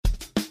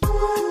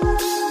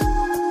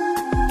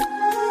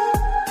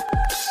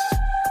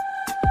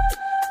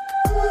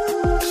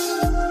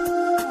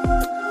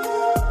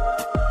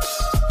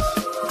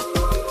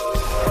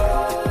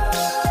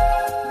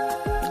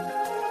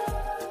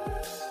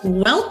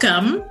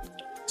Welcome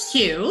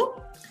to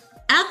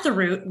At the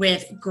Root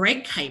with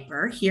Greg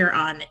Kuiper here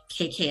on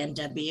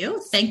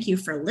KKNW. Thank you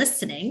for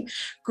listening.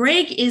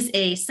 Greg is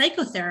a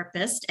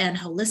psychotherapist and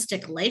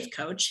holistic life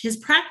coach. His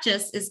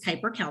practice is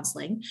Kuiper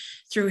Counseling.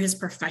 Through his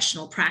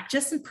professional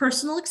practice and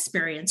personal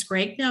experience,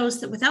 Greg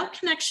knows that without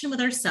connection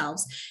with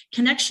ourselves,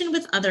 connection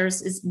with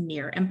others is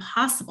near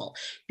impossible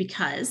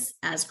because,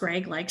 as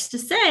Greg likes to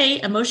say,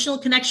 emotional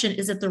connection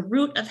is at the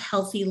root of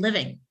healthy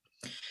living.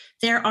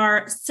 There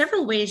are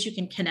several ways you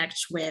can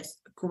connect with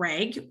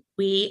Greg.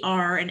 We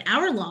are an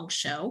hour-long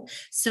show,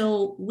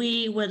 so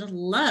we would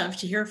love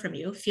to hear from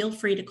you. Feel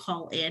free to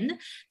call in.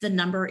 The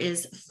number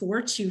is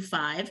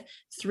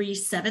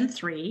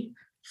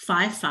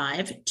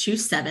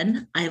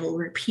 425-373-5527. I will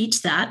repeat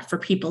that for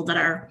people that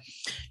are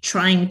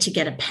trying to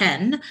get a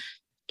pen.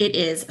 It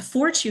is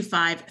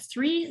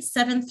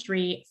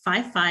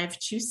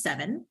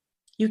 425-373-5527.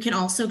 You can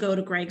also go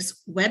to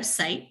Greg's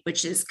website,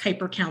 which is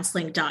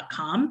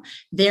kuipercounseling.com.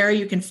 There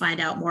you can find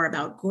out more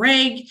about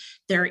Greg.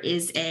 There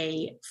is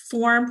a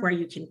form where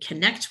you can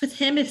connect with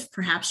him if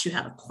perhaps you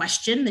have a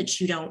question that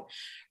you don't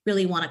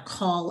really want to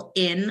call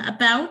in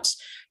about.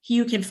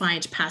 You can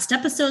find past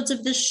episodes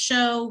of this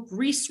show,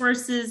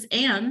 resources,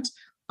 and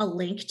a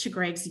link to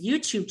Greg's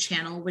YouTube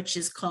channel, which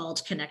is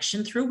called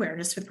Connection Through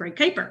Awareness with Greg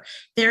Kuiper.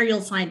 There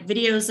you'll find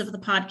videos of the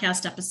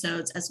podcast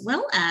episodes as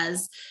well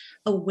as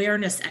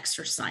awareness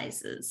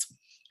exercises.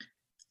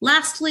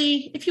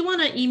 Lastly, if you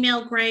want to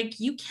email Greg,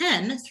 you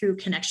can through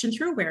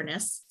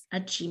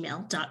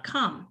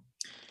connectionthroughawareness@gmail.com.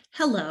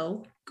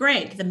 Hello,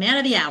 Greg, the man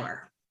of the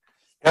hour.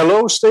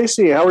 Hello,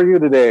 Stacy. How are you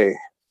today?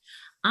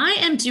 I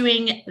am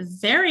doing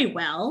very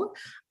well.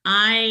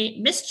 I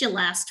missed you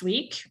last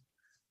week.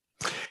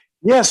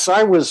 Yes,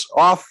 I was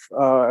off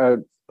at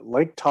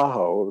Lake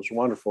Tahoe. It was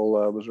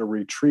wonderful. It was a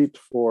retreat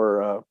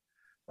for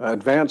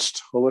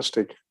advanced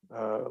holistic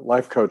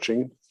life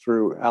coaching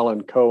through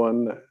Alan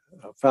Cohen,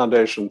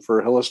 Foundation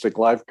for Holistic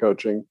Life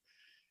Coaching.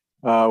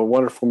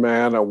 Wonderful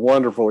man, a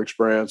wonderful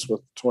experience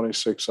with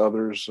 26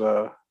 others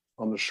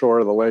on the shore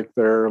of the lake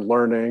there,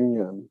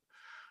 learning,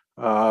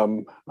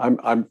 and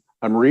I'm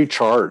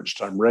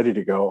recharged. I'm ready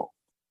to go.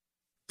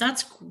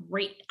 That's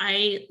great.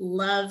 I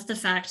love the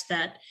fact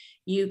that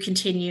you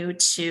continue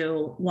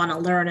to want to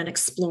learn and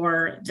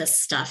explore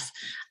this stuff.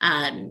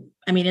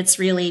 It's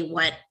really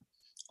what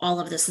all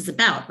of this is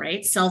about,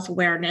 right?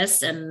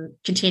 Self-awareness and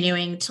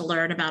continuing to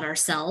learn about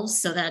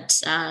ourselves so that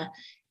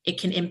it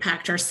can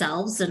impact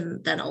ourselves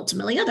and then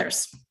ultimately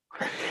others.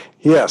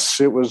 Yes,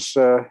 it was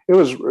a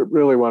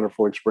really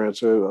wonderful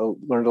experience. I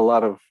learned a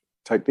lot of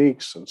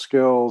techniques and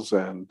skills,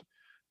 and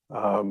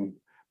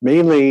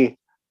mainly,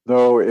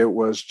 though, it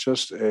was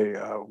just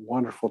a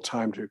wonderful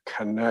time to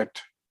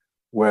connect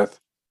with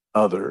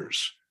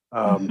others.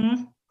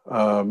 My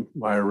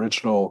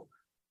original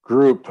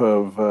group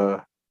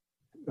of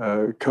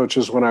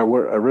coaches, when I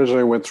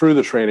originally went through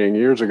the training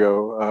years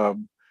ago,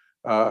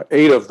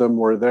 8 of them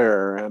were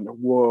there, and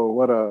whoa,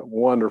 what a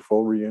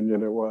wonderful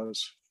reunion it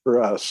was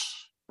for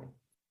us.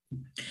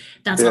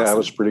 That's awesome. It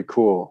was pretty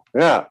cool.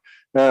 Yeah,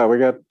 we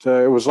got.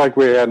 It was like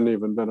we hadn't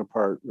even been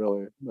apart,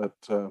 really. But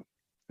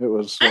it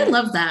was. I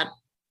love that.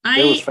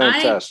 It was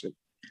fantastic.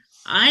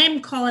 I'm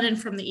calling in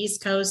from the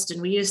East Coast,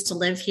 and we used to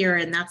live here,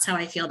 and that's how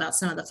I feel about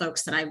some of the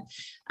folks that I'm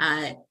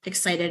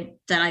excited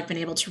that I've been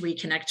able to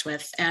reconnect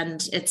with.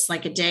 And it's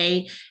like a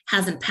day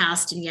hasn't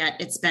passed, and yet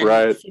it's been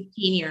 15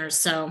 years.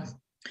 So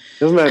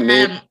isn't that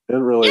neat? It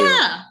really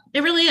is.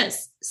 It really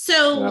is.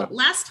 So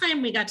last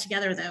time we got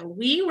together, though,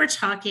 we were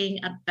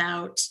talking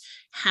about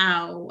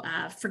how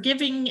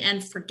forgiving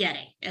and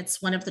forgetting,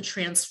 it's one of the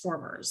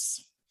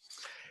transformers.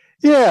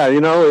 Yeah,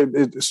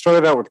 it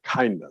started out with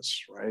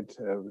kindness, right?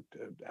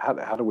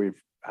 How do we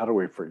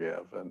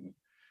forgive?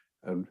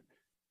 And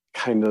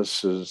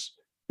kindness is,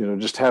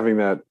 just having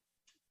that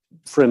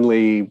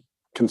friendly,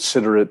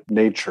 considerate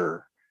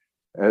nature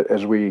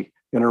as we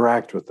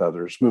interact with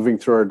others, moving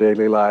through our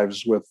daily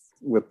lives with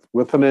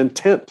an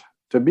intent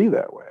to be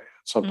that way.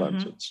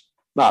 Sometimes it's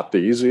not the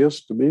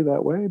easiest to be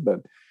that way,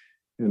 but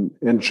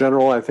in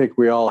general, I think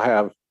we all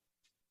have,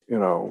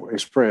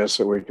 experience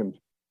that we can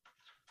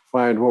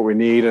find what we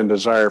need and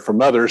desire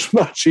from others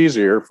much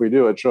easier if we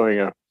do it showing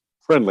a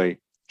friendly,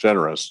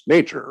 generous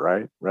nature,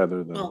 right?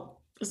 Rather than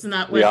isn't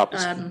that what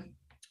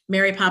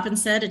Mary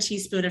Poppins said? A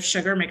teaspoon of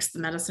sugar makes the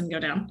medicine go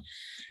down.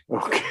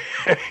 Okay.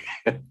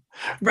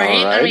 Right?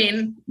 Right.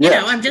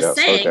 I'm just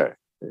saying, okay.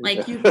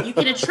 Like you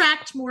can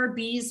attract more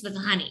bees with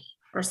honey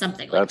or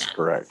something like that. That's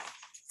correct.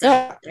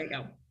 So there you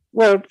go.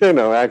 Well,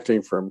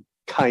 acting from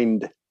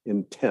kind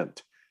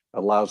intent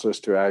allows us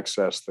to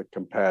access the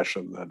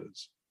compassion that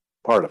is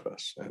part of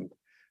us. And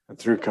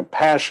through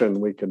compassion,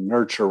 we can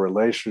nurture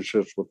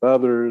relationships with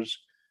others,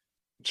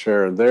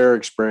 share their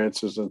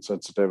experiences and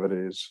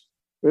sensitivities.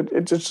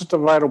 It's just a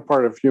vital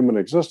part of human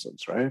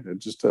existence, right? It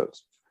just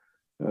is.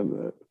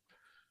 And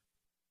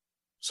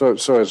so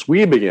as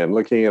we begin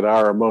looking at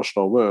our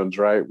emotional wounds,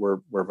 right,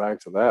 we're back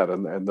to that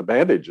and the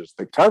bandages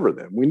that cover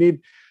them. We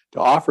need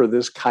to offer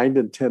this kind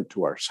intent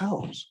to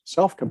ourselves,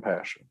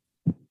 self-compassion.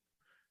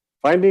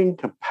 Finding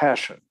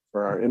compassion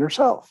for our inner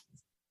self.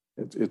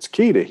 It's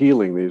key to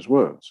healing these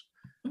wounds.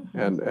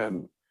 Mm-hmm.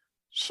 And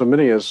so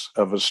many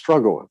of us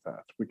struggle with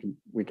that.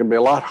 We can be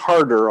a lot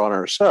harder on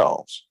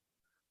ourselves,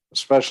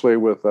 especially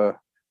with a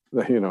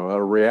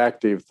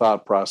reactive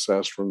thought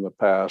process from the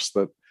past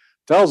that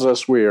tells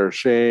us we are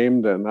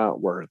shamed and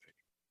not worthy.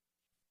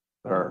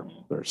 There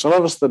are some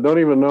of us that don't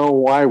even know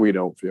why we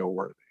don't feel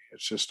worthy.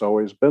 It's just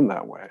always been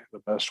that way, the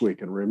best we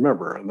can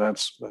remember, and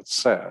that's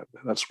sad.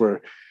 That's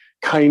where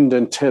kind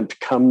intent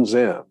comes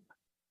in,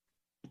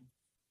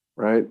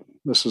 right?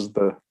 This is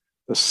the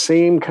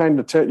same kind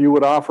of intent you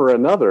would offer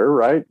another,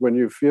 right? When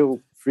you feel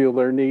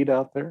their need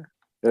out there.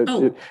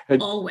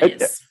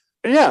 Always.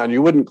 Yeah, and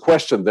you wouldn't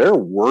question their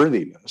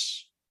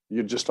worthiness.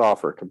 You'd just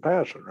offer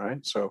compassion,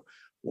 right? So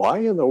why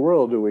in the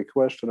world do we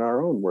question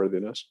our own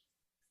worthiness?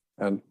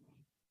 And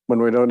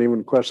when we don't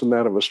even question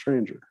that of a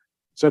stranger?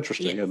 It's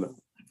interesting, isn't it?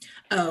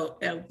 Oh,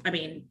 I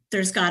mean,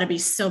 there's got to be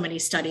so many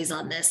studies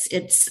on this.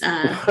 It's,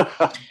 I'm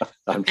sure.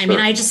 I mean,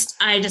 I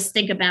just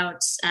think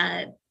about,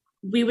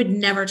 we would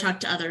never talk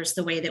to others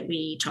the way that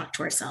we talk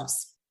to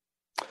ourselves.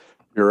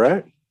 You're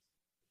right.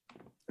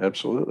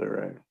 Absolutely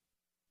right.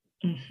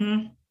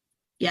 Mm-hmm.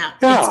 Yeah.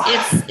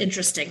 It's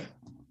interesting.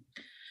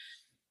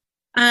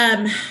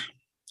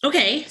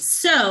 Okay.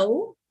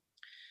 So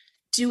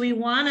do we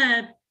want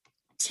to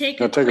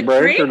take a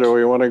break, or do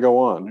we want to go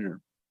on here?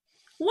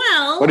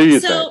 Well, what do you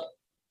think?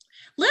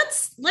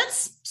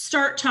 Let's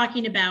start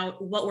talking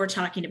about what we're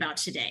talking about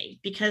today,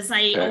 because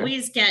I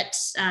always get,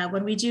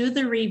 when we do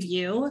the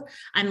review,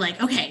 I'm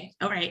like, okay,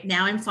 all right,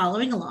 now I'm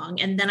following along,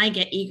 and then I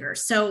get eager.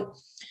 So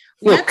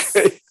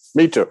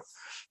me too.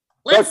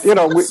 Let's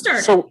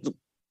start. So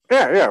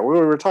we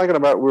were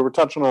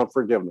touching on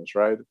forgiveness,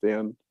 right, at the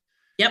end.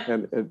 Yep.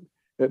 And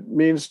it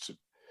means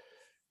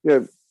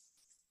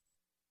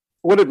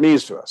what it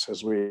means to us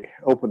as we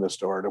open this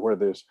door to where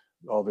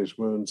all these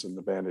wounds and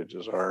the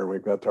bandages are.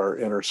 We've got our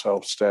inner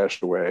self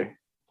stashed away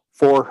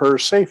for her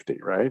safety,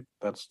 right?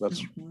 That's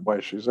why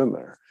she's in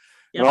there.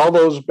 Yep. And all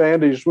those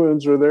bandaged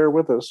wounds are there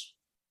with us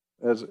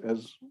as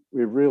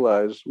we've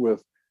realized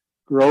with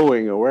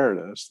growing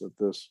awareness that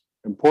this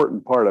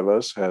important part of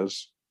us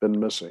has been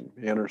missing,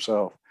 the inner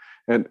self.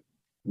 And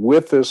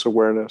with this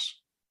awareness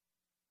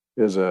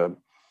is a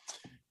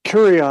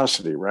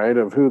curiosity, right,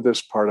 of who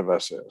this part of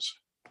us is.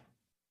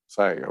 It's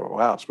like,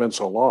 wow, it's been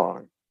so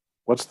long.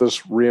 What's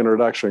this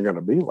reintroduction going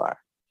to be like?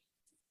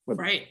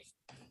 Right.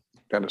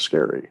 Kind of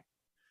scary.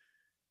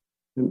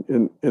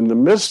 In the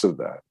midst of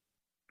that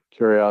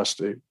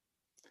curiosity,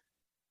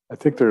 I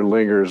think there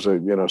lingers,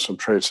 some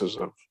traces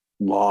of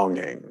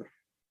longing,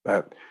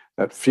 that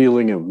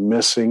feeling of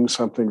missing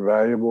something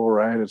valuable,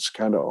 right? It's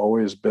kind of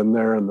always been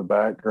there in the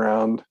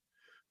background.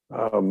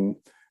 And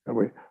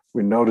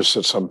we notice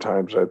it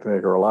sometimes, I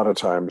think, or a lot of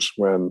times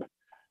when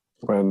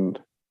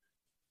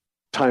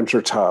times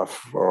are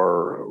tough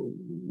or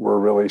we're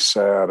really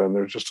sad and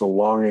there's just a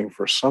longing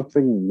for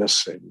something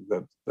missing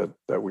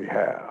that we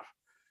have.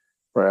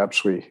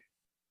 Perhaps we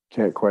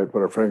can't quite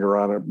put our finger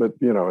on it, but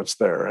it's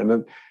there.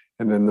 And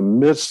in the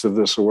midst of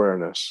this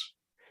awareness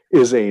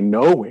is a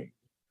knowing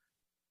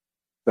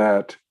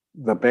that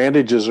the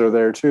bandages are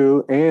there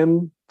too,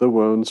 and the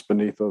wounds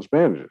beneath those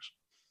bandages.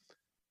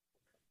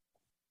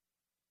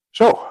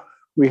 So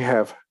we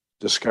have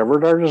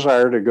discovered our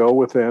desire to go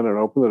within and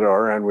open the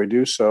door, and we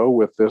do so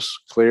with this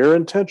clear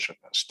intention,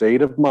 a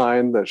state of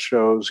mind that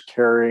shows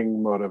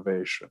caring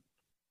motivation,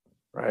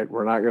 right?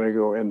 We're not going to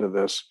go into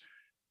this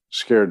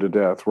scared to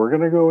death. We're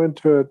going to go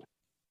into it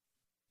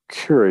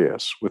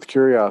curious, with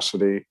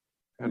curiosity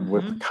and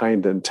with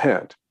kind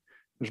intent.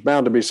 There's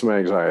bound to be some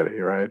anxiety,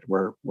 right?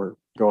 We're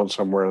going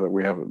somewhere that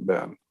we haven't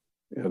been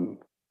in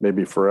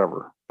maybe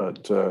forever,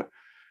 but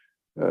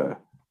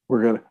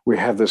we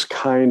have this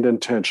kind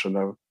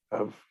intention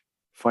of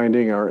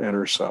finding our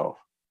inner self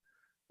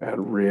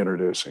and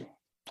reintroducing.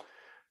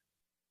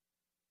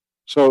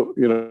 So,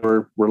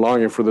 we're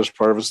longing for this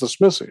part of us that's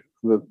missing.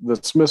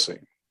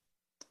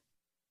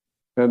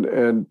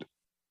 And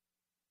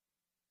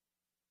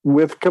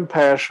with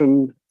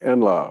compassion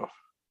and love,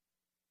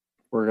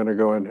 we're going to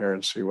go in here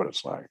and see what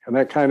it's like. And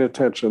that kind of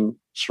tension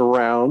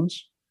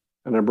surrounds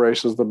and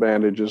embraces the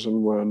bandages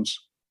and wounds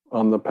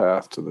on the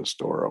path to this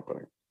door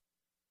opening.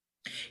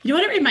 You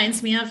know what it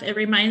reminds me of? It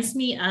reminds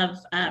me of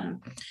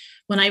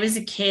when I was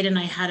a kid and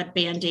I had a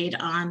Band-Aid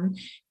on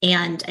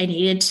and I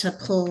needed to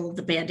pull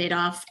the Band-Aid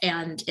off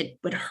and it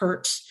would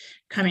hurt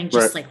coming,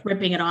 just like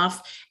ripping it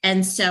off.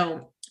 And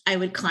so I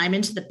would climb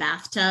into the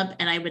bathtub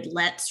and I would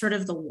let sort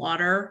of the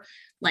water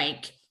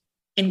like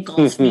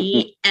engulf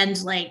me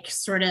and like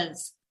sort of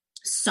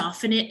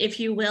soften it, if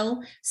you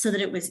will, so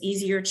that it was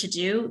easier to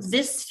do.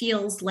 This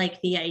feels like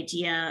the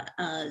idea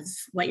of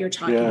what you're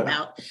talking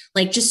about,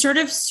 like just sort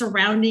of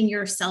surrounding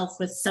yourself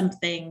with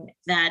something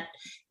that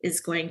is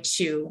going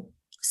to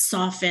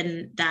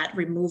soften that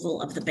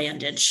removal of the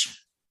bandage.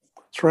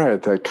 That's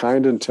right. That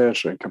kind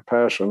intention and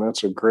compassion.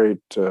 That's a great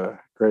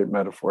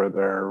metaphor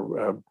there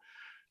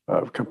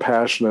of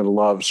compassion and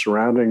love,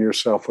 surrounding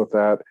yourself with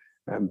that,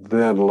 and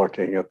then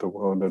looking at the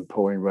wound and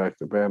pulling back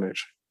the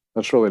bandage.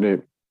 That's really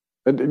neat.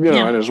 And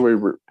and as we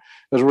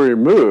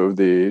remove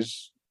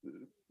these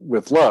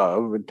with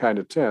love and kind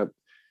intent,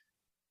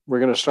 we're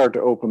going to start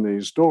to open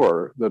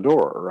the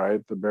door,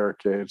 right? The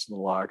barricades and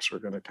the locks are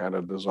going to kind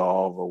of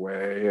dissolve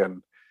away,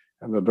 and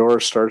the door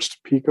starts to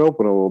peek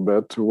open a little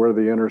bit to where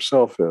the inner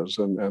self is,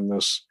 and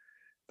this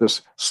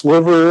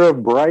sliver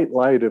of bright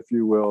light, if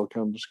you will,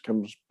 comes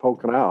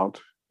poking out.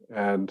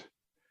 And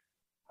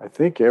I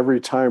think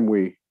every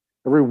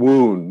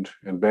wound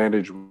and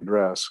bandage we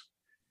dress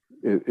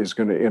is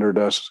going to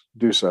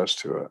introduce us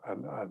to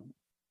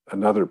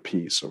another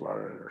piece of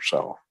our inner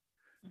self.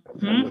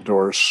 And the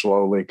door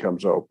slowly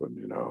comes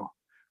open.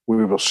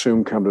 We will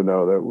soon come to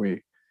know that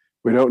we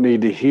don't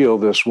need to heal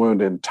this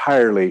wound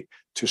entirely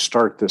to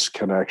start this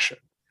connection,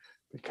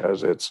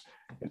 because it's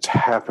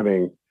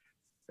happening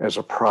as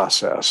a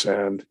process,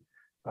 and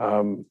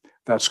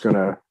that's going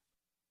to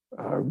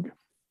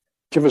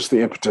give us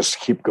the impetus to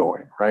keep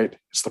going, right?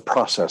 It's the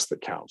process that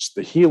counts.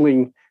 The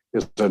healing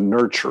is the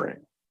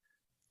nurturing.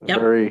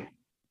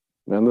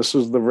 And this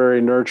is the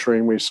very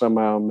nurturing we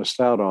somehow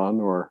missed out on,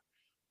 or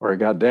it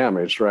got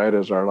damaged, right,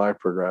 as our life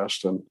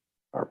progressed and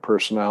our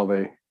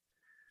personality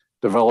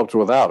developed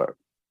without it.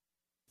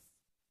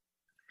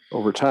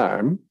 Over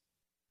time,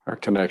 our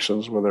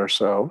connections with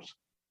ourselves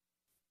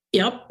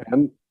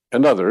and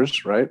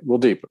others, right, will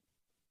deepen.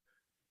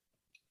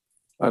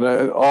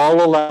 And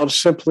all allowed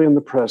simply in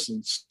the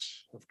presence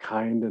of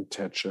kind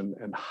intention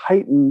and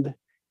heightened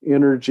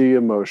energy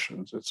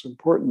emotions. It's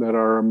important that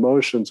our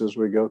emotions, as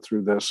we go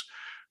through this,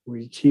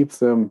 we keep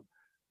them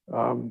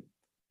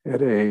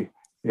at a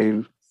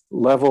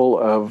level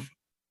of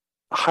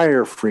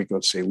higher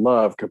frequency: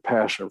 love,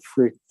 compassion,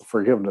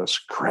 forgiveness,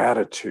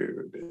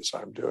 gratitude as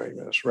I'm doing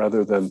this,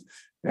 rather than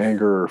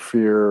anger or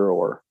fear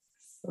or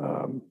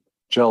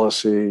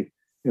jealousy,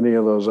 any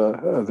of those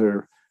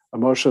other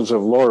emotions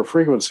of lower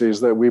frequencies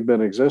that we've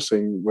been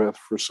existing with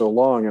for so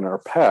long in our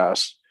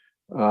past.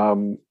 They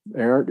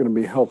aren't going to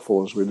be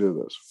helpful as we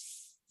do this.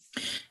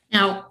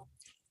 Now,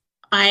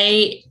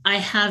 I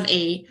have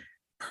a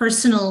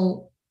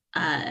personal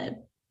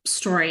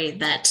story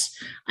that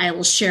I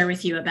will share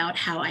with you about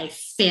how I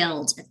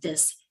failed at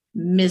this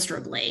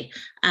miserably.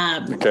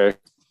 Okay.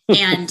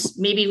 And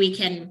maybe we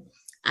can,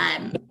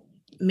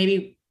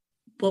 maybe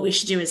what we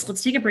should do is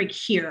let's take a break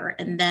here.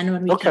 And then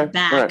when we come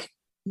back,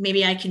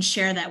 maybe I can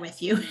share that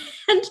with you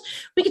and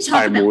we can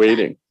talk about I'm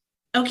waiting.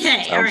 That.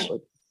 Okay. All right.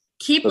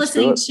 Keep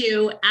listening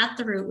to At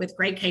the Root with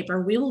Greg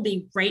Kuiper. We will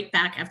be right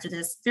back after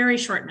this very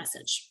short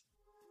message.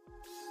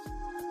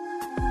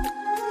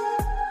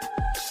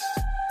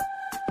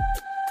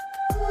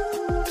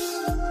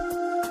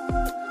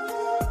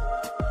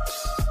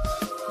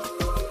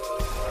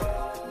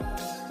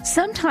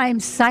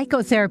 Sometimes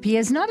psychotherapy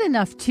is not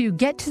enough to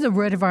get to the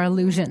root of our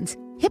illusions.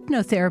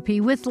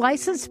 Hypnotherapy with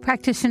licensed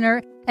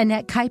practitioner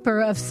Annette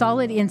Kuiper of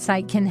Solid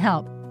Insight can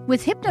help.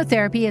 With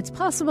hypnotherapy, it's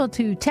possible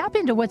to tap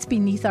into what's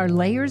beneath our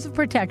layers of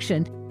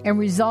protection and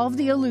resolve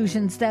the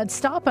illusions that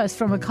stop us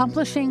from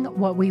accomplishing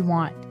what we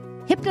want.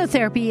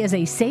 Hypnotherapy is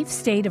a safe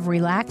state of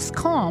relaxed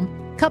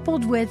calm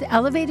coupled with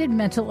elevated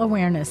mental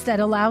awareness that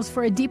allows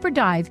for a deeper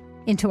dive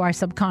into our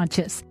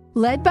subconscious.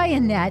 Led by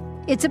Annette,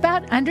 it's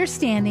about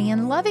understanding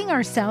and loving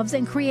ourselves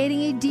and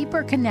creating a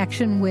deeper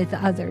connection with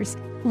others.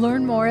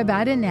 Learn more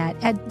about Annette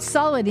at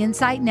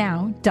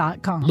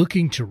solidinsightnow.com.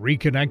 Looking to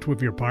reconnect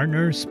with your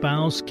partner,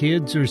 spouse,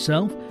 kids, or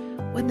self?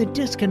 When the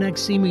disconnect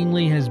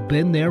seemingly has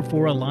been there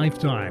for a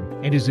lifetime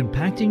and is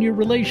impacting your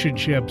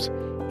relationships,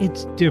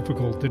 it's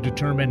difficult to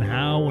determine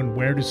how and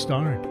where to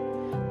start.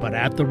 But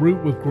At the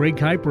Root with Greg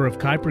Kuiper of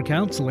Kuiper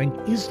Counseling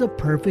is the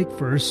perfect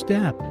first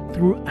step.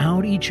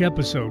 Throughout each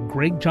episode,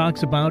 Greg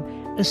talks about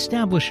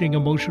establishing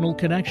emotional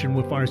connection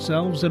with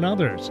ourselves and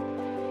others.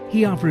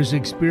 He offers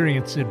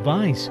experienced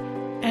advice,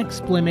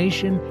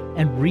 explanation,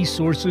 and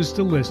resources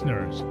to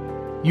listeners.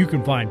 You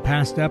can find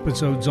past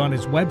episodes on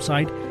his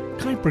website,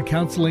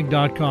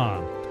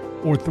 KuiperCounseling.com,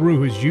 or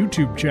through his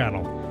YouTube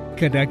channel,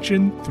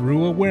 Connection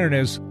Through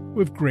Awareness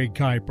with Greg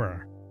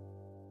Kuiper.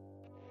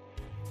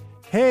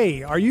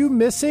 Hey, are you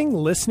missing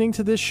listening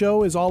to This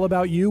Show Is All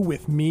About You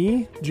with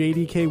me,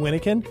 JDK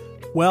Winnikin?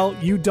 Well,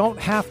 you don't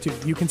have to.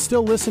 You can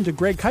still listen to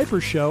Greg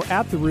Kuiper's show,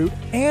 At the Root,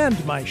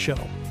 and my show.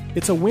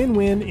 It's a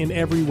win-win in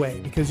every way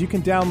because you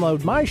can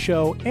download my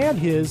show and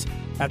his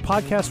at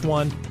Podcast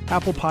One,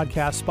 Apple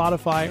Podcasts,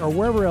 Spotify, or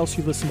wherever else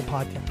you listen to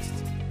podcasts.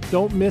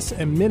 Don't miss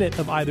a minute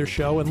of either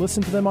show and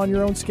listen to them on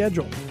your own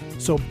schedule.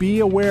 So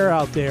be aware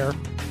out there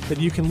that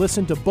you can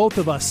listen to both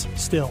of us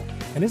still.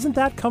 And isn't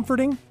that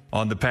comforting?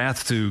 On the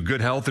path to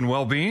good health and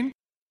well-being?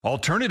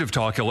 Alternative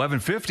Talk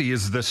 1150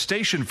 is the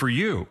station for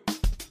you.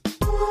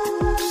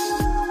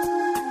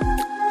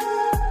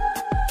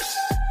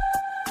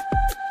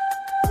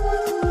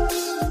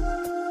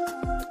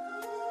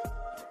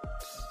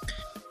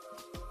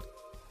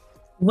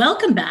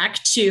 Welcome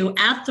back to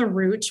At the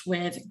Root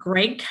with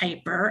Greg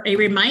Kuiper. A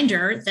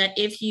reminder that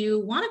if you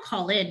want to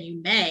call in,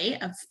 you may.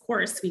 Of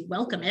course, we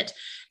welcome it.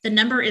 The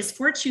number is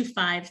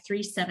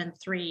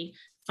 425-373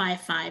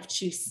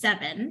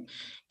 5527.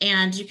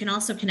 And you can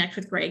also connect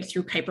with Greg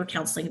through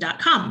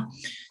KuiperCounseling.com.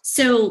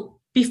 So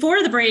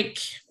before the break,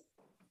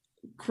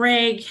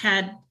 Greg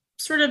had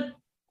sort of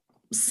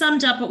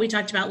summed up what we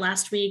talked about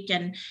last week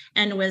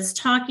and was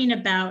talking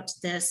about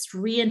this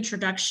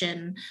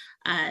reintroduction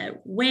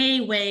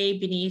way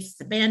beneath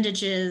the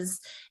bandages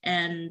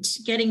and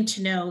getting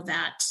to know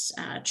that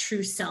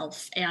true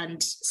self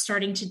and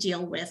starting to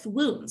deal with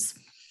wounds.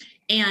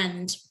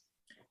 And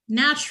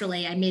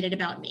naturally, I made it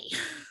about me.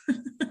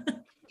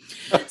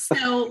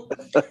 So,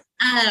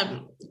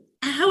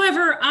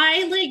 however,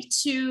 I like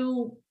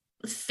to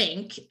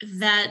think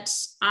that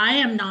I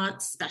am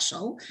not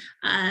special.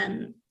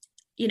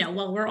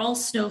 Well, we're all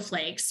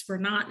snowflakes, we're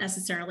not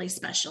necessarily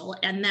special,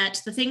 and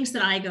that the things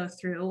that I go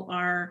through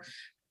are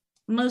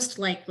most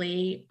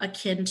likely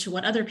akin to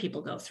what other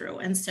people go through.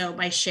 And so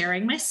by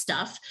sharing my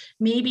stuff,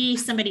 maybe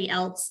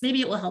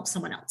it will help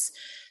someone else.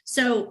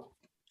 So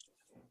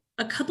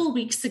a couple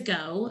weeks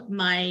ago,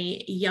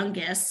 my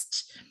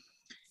youngest,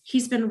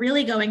 he's been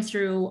really going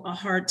through a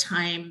hard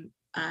time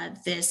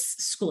this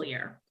school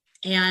year.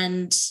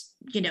 And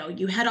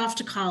you head off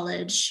to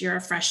college, you're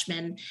a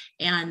freshman,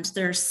 and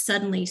there's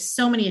suddenly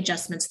so many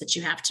adjustments that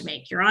you have to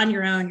make. You're on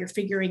your own, you're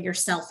figuring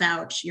yourself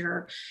out,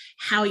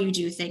 how you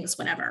do things,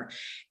 whatever.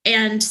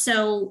 And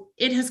so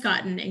it has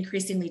gotten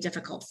increasingly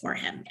difficult for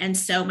him. And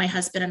so my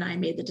husband and I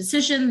made the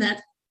decision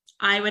that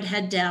I would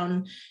head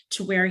down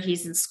to where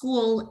he's in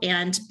school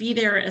and be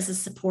there as a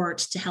support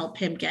to help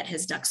him get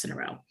his ducks in a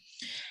row.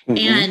 Mm-hmm.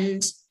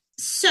 And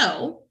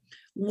so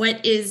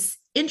what is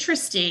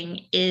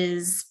interesting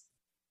is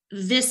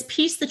this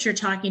piece that you're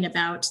talking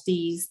about,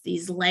 these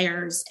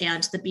layers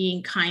and the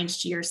being kind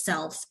to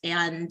yourself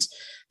and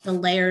the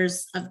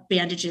layers of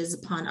bandages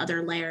upon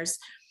other layers.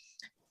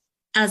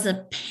 As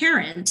a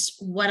parent,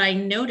 what I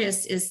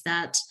notice is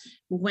that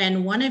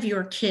when one of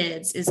your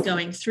kids is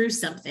going through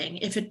something,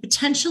 if it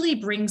potentially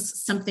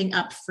brings something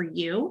up for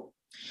you,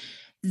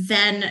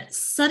 then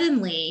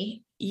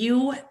suddenly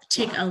you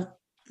take a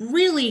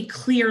really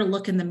clear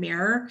look in the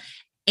mirror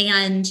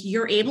and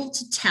you're able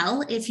to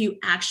tell if you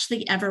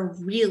actually ever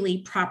really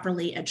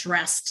properly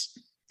addressed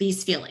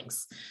these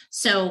feelings.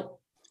 So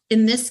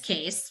in this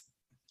case,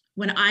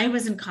 when I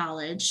was in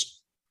college,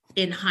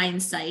 in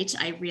hindsight,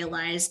 I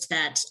realized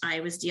that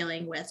I was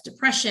dealing with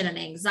depression and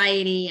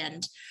anxiety,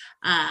 and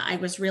I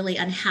was really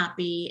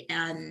unhappy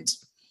and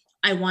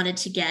I wanted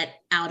to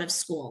get out of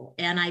school.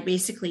 And I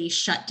basically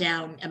shut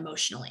down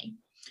emotionally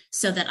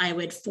so that I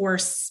would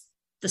force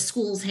the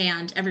school's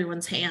hand,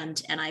 everyone's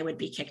hand, and I would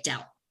be kicked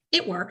out.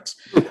 It worked.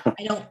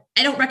 I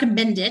don't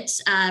recommend it,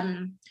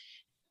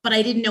 but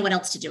I didn't know what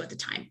else to do at the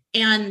time.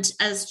 And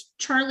as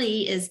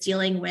Charlie is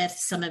dealing with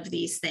some of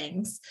these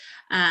things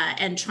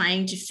and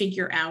trying to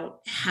figure out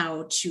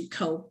how to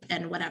cope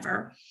and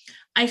whatever,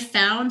 I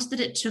found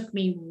that it took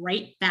me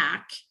right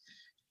back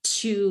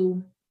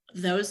to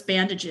those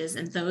bandages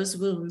and those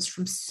wounds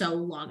from so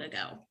long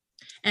ago,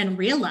 and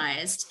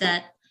realized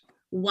that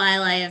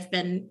while I have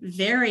been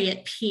very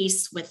at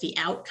peace with the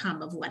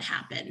outcome of what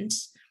happened,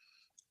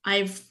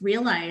 I've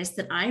realized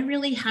that I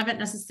really haven't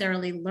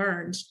necessarily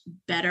learned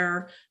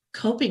better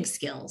coping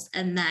skills,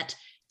 and that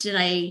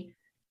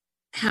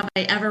have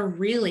I ever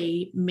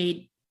really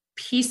made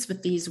peace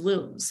with these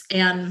wounds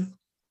and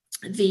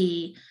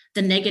the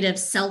negative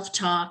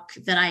self-talk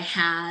that I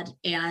had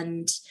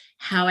and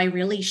how I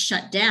really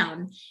shut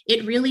down.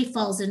 It really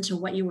falls into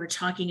what you were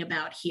talking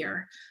about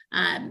here.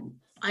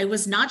 I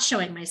was not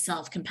showing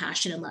myself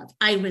compassion and love.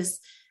 I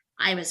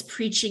was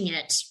preaching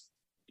it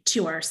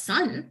to our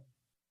son.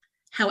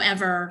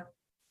 However,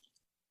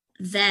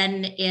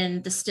 then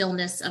in the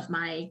stillness of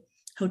my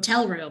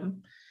hotel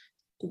room,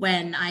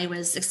 when I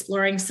was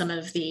exploring some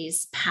of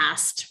these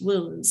past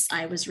wounds,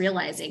 I was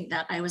realizing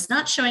that I was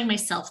not showing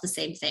myself the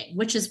same thing,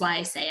 which is why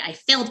I say I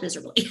failed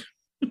miserably.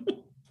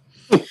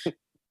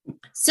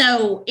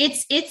 So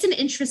it's an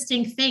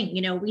interesting thing.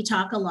 We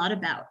talk a lot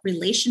about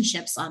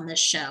relationships on this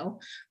show,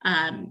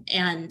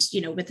 and,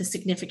 with a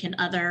significant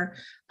other,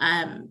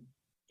 and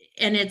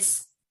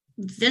it's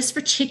this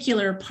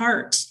particular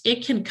part,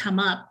 it can come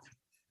up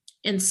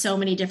in so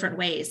many different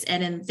ways.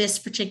 And in this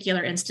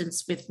particular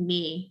instance with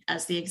me,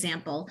 as the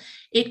example,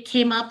 it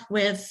came up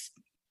with,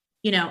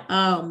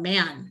 oh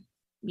man,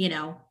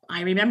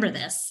 I remember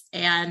this.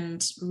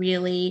 And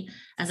really,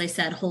 as I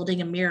said,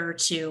 holding a mirror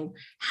to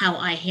how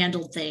I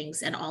handled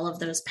things and all of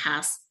those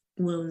past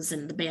wounds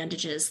and the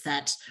bandages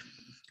that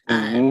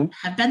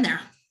have been there.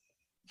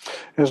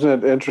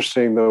 Isn't it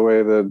interesting the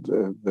way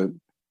that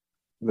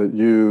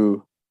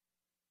you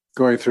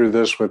going through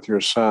this with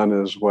your son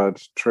is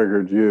what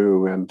triggered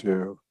you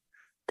into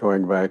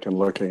going back and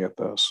looking at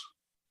this?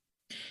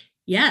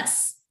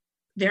 Yes,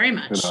 very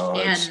much.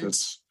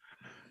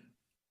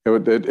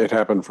 It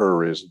happened for a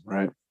reason,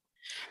 right?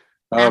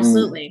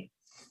 Absolutely.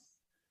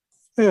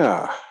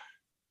 Yeah.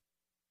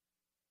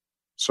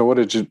 So what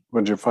did you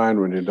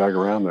find when you dug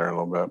around there a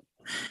little bit?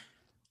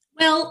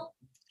 Well,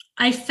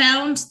 I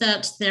found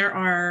that there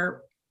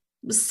are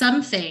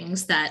some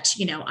things that,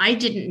 I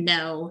didn't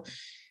know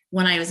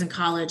when I was in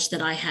college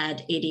that I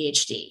had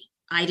ADHD.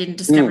 I didn't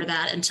discover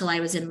that until I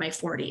was in my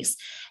 40s.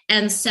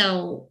 And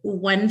so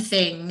one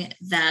thing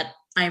that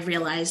I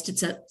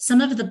realized,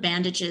 some of the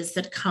bandages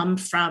that come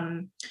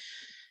from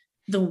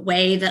the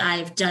way that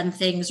I've done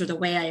things or the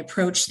way I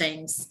approach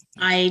things,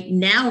 I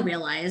now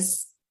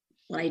realize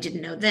what I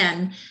didn't know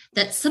then,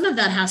 that some of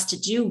that has to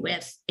do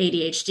with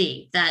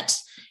ADHD, that,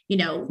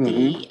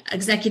 the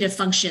executive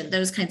function,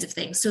 those kinds of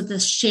things. So the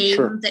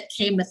shame that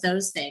came with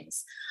those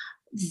things,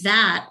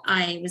 that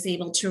I was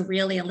able to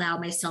really allow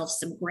myself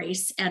some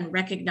grace and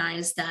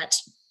recognize that,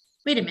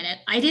 wait a minute,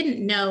 I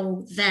didn't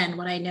know then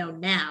what I know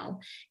now.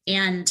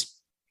 And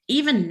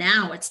even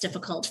now it's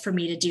difficult for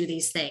me to do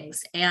these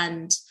things.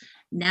 And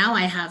now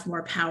I have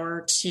more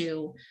power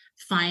to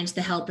find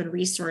the help and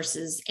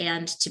resources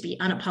and to be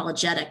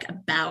unapologetic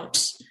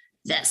about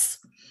this.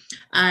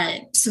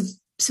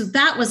 So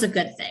that was a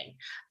good thing.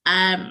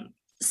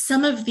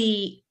 Some of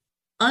the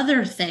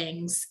other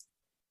things,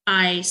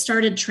 I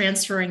started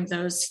transferring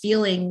those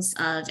feelings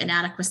of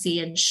inadequacy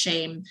and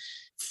shame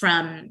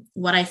from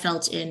what I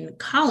felt in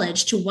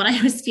college to what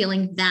I was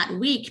feeling that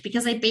week,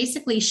 because I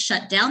basically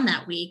shut down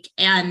that week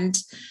and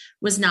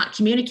was not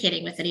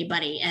communicating with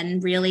anybody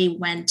and really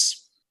went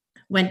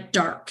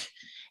dark.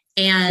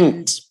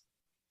 And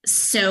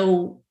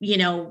so,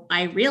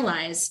 I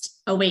realized,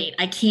 oh wait,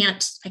 I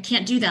can't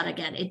do that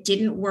again. It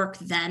didn't work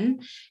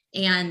then,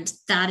 and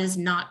that is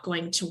not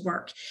going to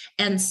work.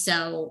 And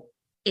so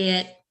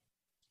it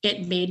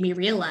made me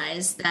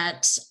realize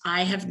that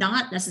I have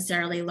not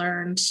necessarily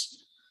learned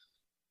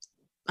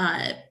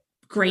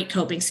great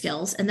coping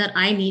skills, and that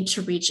I need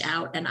to reach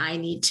out and I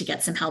need to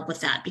get some help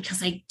with that,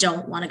 because I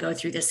don't want to go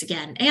through this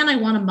again. And I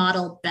want to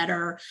model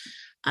better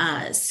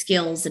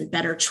skills and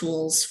better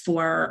tools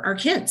for our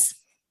kids.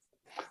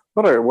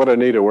 What a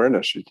neat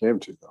awareness you came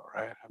to, though,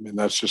 right? I mean,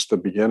 that's just the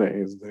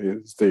beginning, is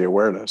the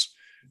awareness.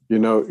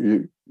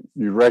 You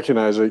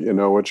recognize it, you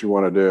know what you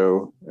want to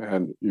do,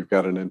 and you've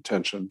got an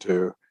intention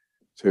to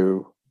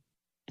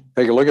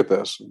take a look at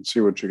this and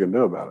see what you can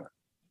do about it.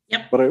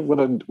 Yep.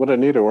 What a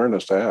neat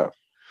awareness to have.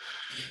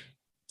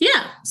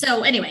 Yeah.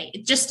 So anyway,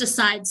 just a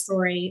side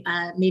story.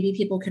 Maybe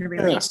people can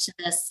relate to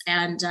this,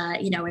 and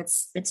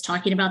it's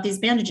talking about these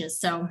bandages.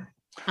 So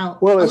I'll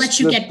let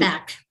you get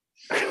back.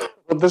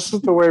 Well, this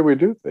is the way we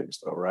do things,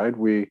 though, right?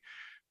 We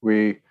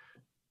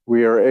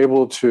are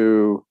able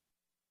to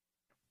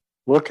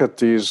look at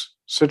these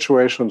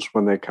situations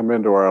when they come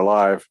into our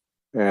lives,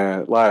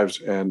 and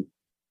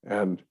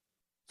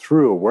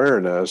through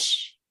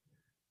awareness,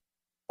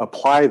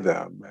 apply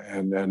them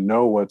and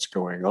know what's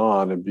going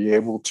on, and be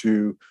able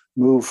to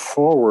move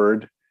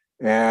forward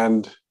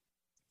and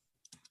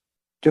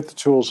get the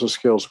tools and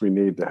skills we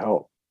need to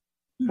help.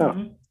 Yeah,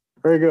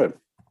 very good.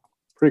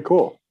 Pretty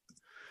cool.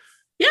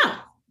 Yeah,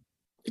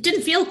 it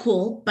didn't feel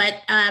cool,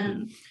 but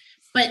I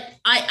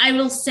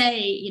will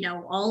say,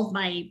 all of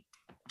my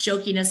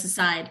jokiness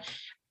aside,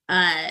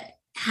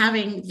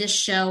 having this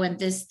show and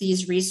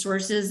these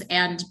resources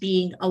and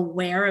being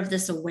aware of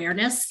this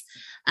awareness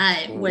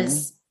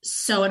was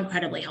so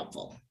incredibly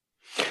helpful.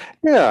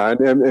 Yeah,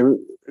 and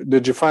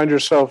did you find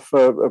yourself,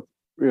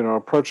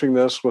 approaching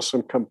this with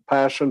some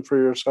compassion for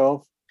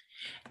yourself?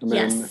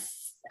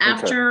 Yes.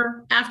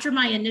 After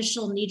my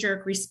initial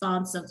knee-jerk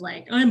response of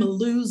like, I'm a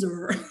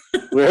loser.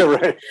 Yeah,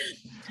 right.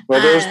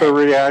 Well, there's the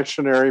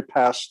reactionary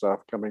past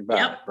stuff coming back,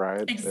 yep,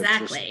 right?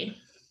 Exactly.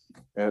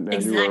 And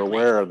you were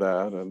aware of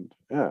that, and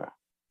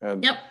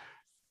yep.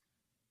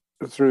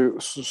 Through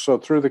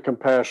the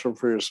compassion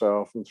for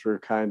yourself and through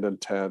kind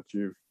intent,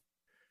 you've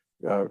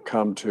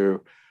come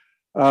to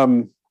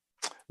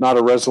not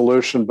a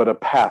resolution, but a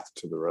path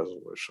to the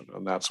resolution,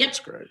 and that's what's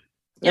great.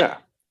 Yep.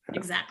 Yeah,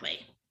 exactly.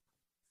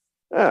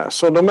 Yeah.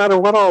 So no matter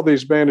what all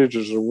these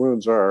bandages or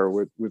wounds are,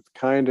 with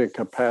kind and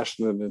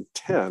compassionate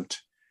intent,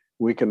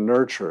 we can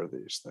nurture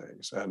these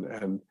things,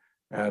 and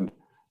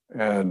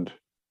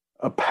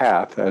a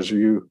path, as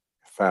you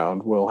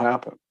found, will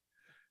happen.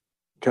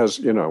 Because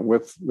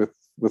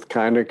with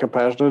kind and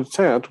compassionate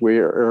intent, we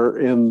are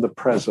in the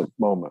present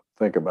moment.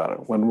 Think about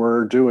it. When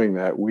we're doing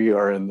that, we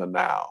are in the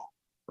now,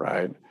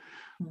 right?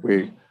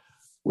 We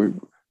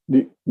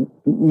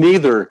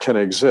neither can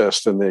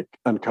exist in the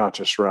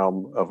unconscious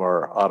realm of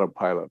our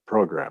autopilot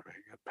programming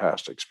and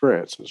past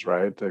experiences,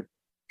 right? The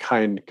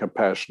kind,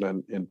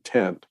 compassionate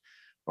intent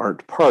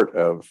aren't part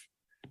of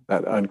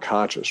that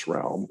unconscious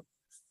realm.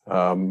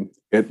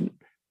 They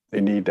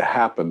need to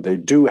happen. They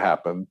do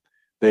happen.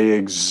 They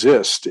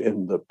exist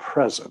in the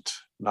present,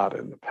 not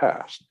in the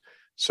past.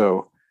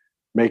 So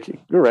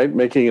making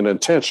an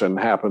intention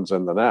happens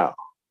in the now.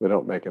 We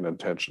don't make an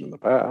intention in the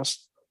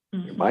past.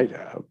 We might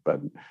have,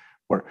 but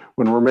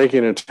when we're making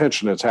an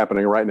intention, it's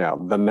happening right now.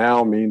 The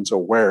now means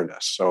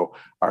awareness. So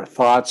our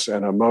thoughts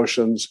and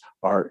emotions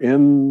are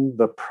in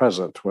the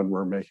present when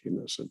we're making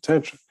this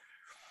intention.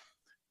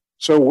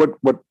 So what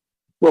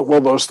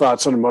will those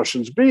thoughts and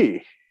emotions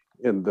be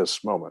in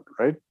this moment,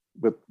 right?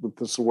 With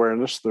this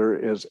awareness, there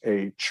is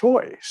a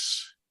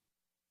choice.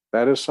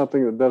 That is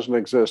something that doesn't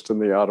exist in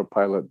the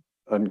autopilot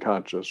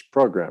unconscious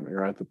programming,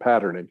 right? The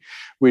patterning.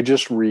 We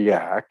just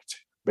react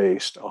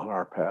based on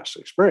our past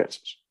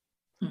experiences.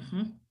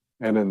 Mm-hmm.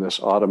 And in this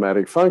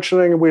automatic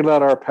functioning, we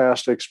let our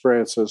past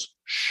experiences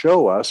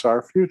show us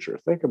our future.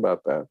 Think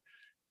about that.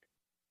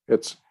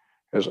 It's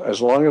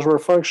as long as we're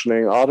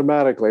functioning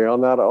automatically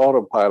on that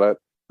autopilot,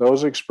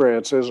 those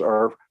experiences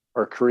are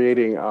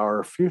creating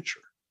our future,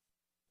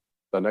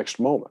 the next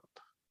moment,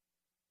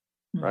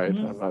 right?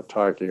 Mm-hmm. I'm not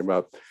talking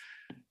about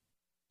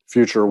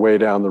future way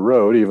down the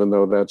road, even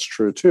though that's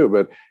true too.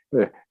 But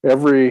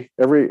every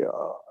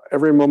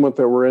moment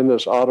that we're in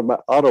this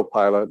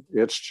autopilot,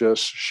 it's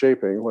just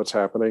shaping what's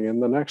happening in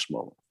the next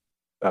moment.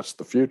 That's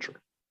the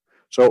future.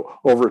 So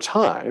over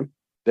time,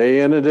 day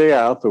in and day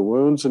out, the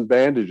wounds and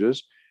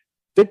bandages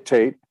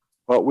dictate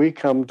what we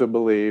come to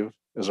believe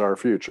is our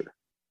future.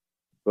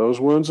 Those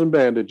wounds and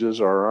bandages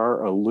are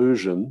our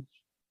illusions,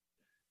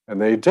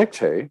 and they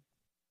dictate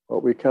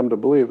what we come to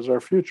believe is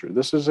our future.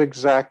 This is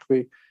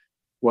exactly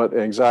what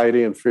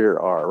anxiety and fear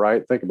are,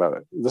 right? Think about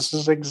it. This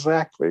is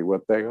exactly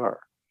what they are.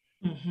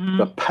 Mm-hmm.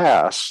 The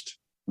past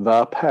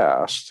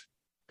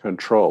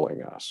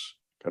controlling us,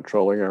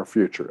 controlling our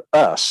future,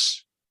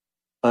 us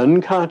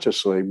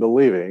unconsciously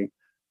believing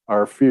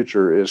our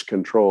future is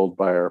controlled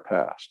by our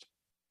past.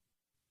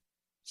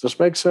 Does this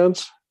make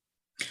sense?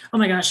 Oh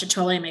my gosh, it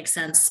totally makes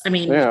sense. I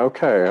mean, yeah,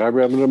 okay. I'm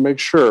going to make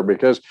sure,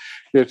 because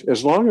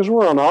as long as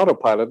we're on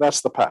autopilot,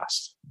 that's the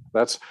past.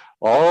 That's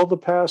all the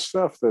past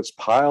stuff that's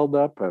piled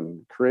up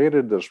and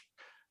created this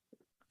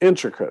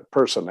intricate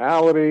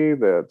personality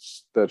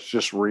that's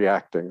just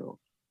reacting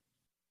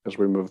as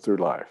we move through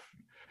life.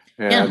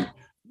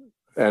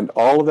 And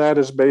all of that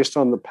is based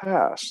on the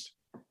past.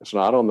 It's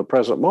not on the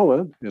present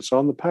moment, it's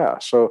on the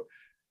past. So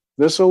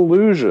this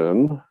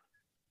illusion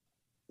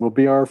will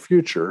be our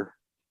future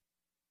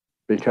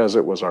because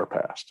it was our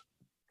past.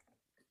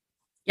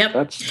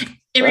 Yep.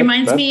 It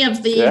reminds me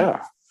of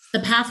the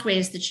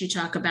pathways that you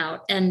talk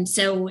about. And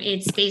so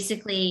it's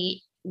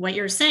basically what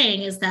you're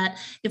saying is that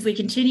if we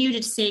continue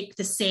to take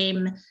the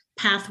same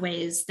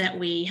pathways that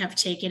we have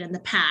taken in the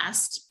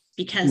past,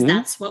 because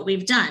that's what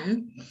we've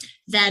done,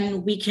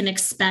 then we can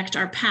expect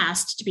our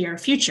past to be our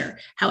future.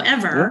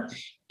 However,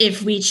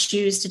 if we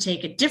choose to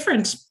take a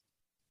different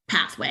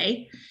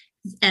pathway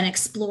and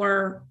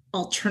explore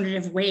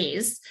alternative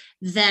ways,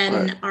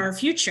 then our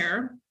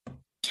future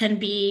can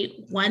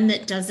be one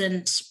that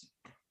doesn't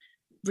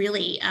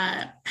really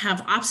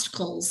have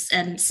obstacles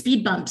and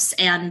speed bumps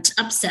and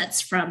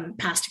upsets from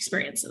past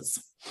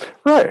experiences.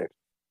 Right.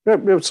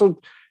 So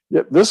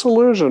this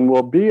illusion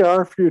will be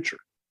our future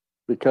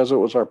because it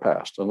was our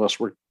past, unless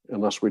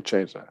we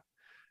change that.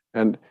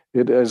 And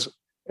it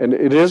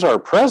is our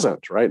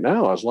present right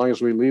now, as long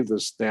as we leave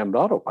this damned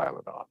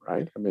autopilot on,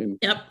 right? I mean,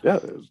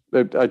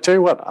 I tell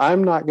you what,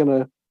 I'm not going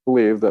to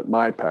believe that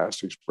my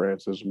past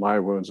experiences, my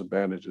wounds and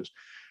bandages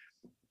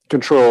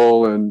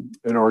control and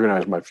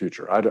organize my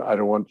future. I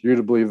don't want you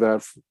to believe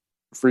that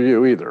for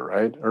you either,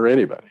 right? Or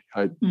anybody.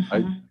 I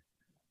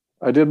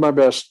did my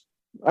best.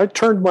 I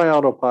turned my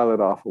autopilot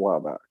off a while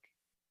back.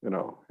 You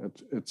know,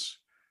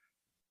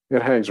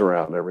 it hangs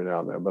around every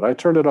now and then, but I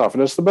turned it off,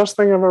 and it's the best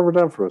thing I've ever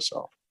done for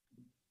myself.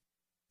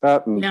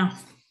 That and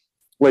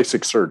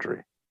LASIK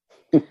surgery.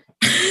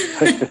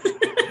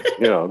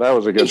 You know, that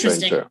was a good thing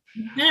too.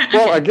 Yeah,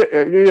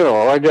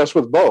 well, I guess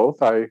with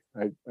both, I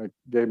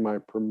gave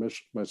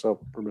myself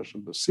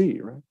permission to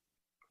see, right?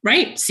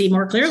 Right. See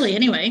more clearly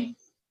anyway.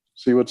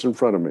 See what's in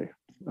front of me,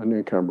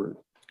 unencumbered.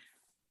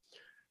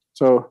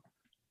 So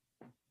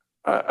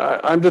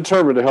I'm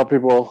determined to help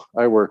people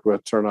I work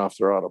with turn off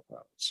their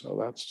autopilot.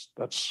 So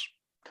that's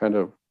kind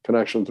of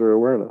connection through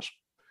awareness.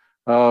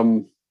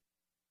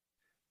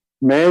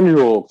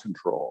 Manual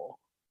control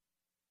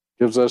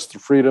gives us the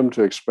freedom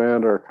to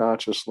expand our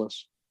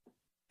consciousness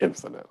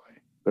infinitely.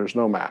 There's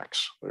no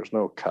max. There's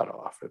no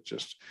cutoff. It's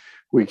just,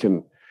 we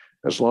can,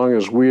 as long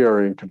as we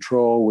are in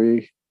control,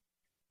 we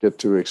get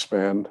to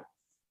expand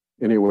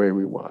any way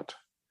we want.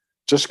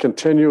 Just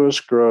continuous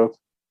growth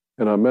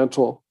in a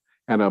mental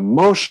and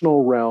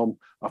emotional realm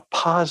of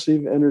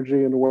positive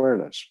energy and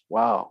awareness.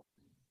 Wow.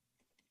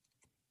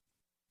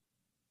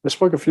 I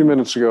spoke a few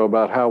minutes ago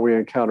about how we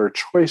encounter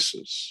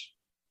choices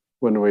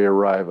when we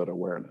arrive at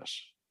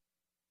awareness.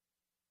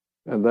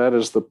 And that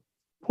is the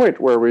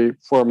point where we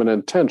form an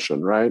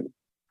intention, right?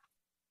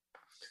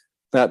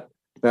 That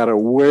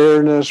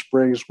awareness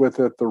brings with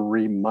it the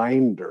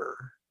reminder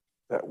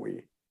that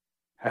we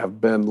have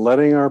been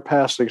letting our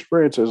past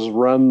experiences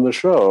run the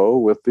show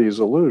with these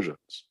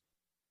illusions.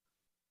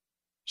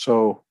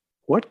 So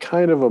what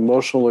kind of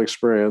emotional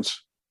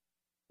experience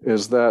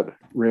is that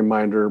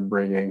reminder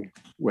bringing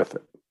with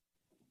it?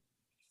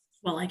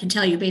 Well, I can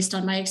tell you based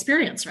on my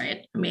experience,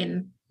 right? I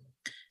mean,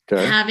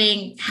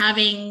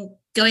 having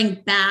going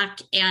back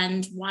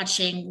and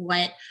watching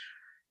what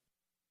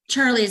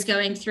Charlie's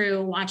going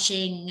through,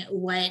 watching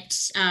what,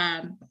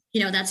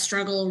 that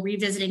struggle,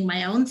 revisiting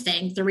my own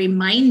thing, the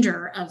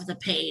reminder of the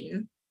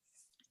pain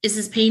is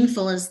as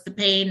painful as the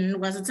pain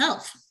was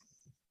itself.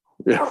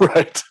 Yeah,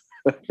 right.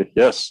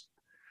 Yes.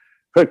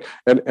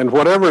 And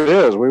whatever it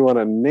is, we want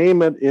to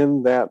name it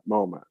in that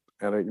moment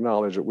and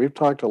acknowledge it. We've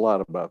talked a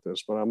lot about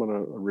this, but I'm going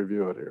to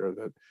review it here.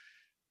 That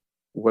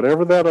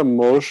whatever that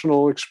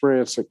emotional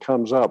experience that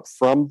comes up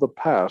from the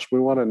past, we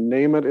want to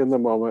name it in the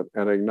moment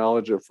and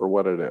acknowledge it for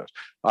what it is.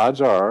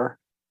 Odds are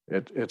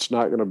it's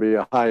not going to be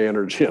a high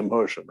energy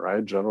emotion,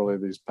 right? Generally,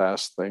 these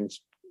past things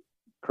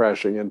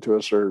crashing into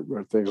us are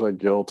things like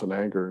guilt and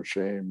anger and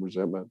shame,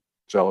 resentment,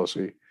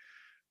 jealousy,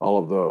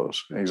 all of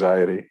those,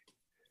 anxiety.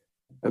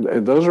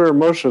 And those are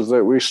emotions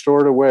that we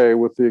stored away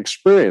with the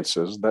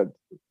experiences that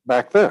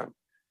back then.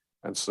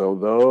 And so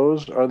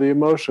those are the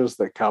emotions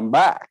that come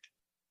back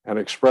and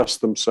express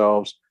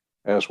themselves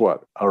as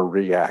what? A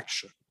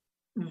reaction.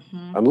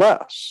 Mm-hmm.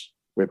 Unless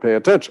we pay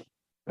attention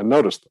and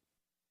notice them,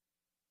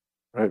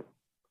 right?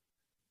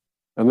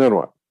 And then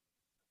what?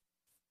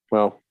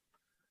 Well,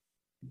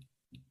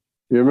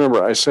 you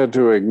remember I said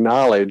to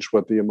acknowledge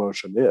what the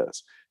emotion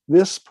is.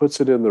 This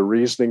puts it in the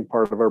reasoning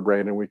part of our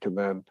brain, and we can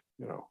then,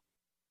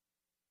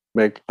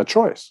 make a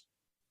choice,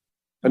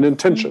 an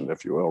intention,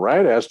 if you will,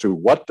 right? As to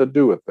what to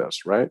do with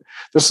this, right?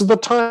 This is the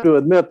time to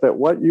admit that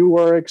what you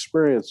are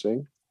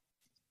experiencing,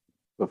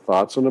 the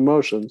thoughts and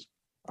emotions,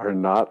 are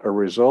not a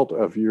result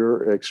of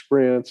your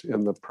experience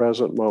in the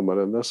present moment.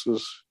 And this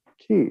is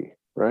key,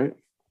 right?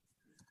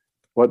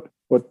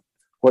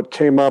 What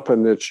came up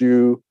and that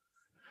you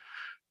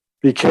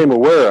became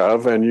aware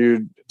of and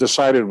you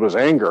decided was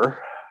anger,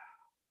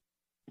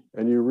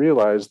 and you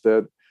realized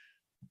that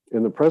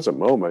in the present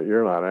moment,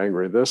 you're not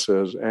angry. This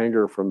is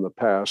anger from the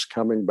past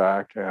coming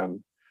back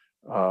and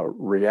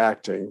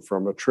reacting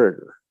from a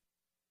trigger.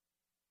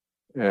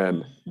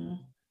 And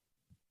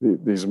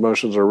these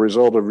emotions are a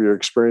result of your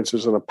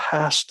experiences in a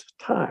past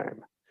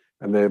time,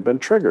 and they have been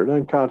triggered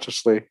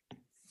unconsciously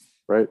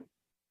right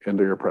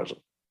into your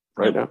present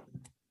right now.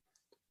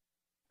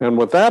 And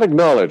with that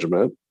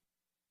acknowledgement,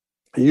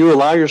 you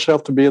allow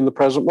yourself to be in the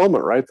present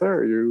moment right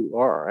there. You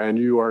are, and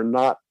you are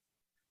not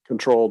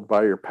controlled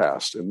by your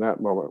past in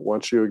that moment.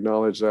 Once you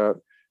acknowledge that,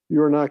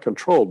 you are not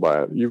controlled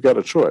by it. You've got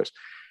a choice.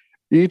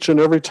 Each and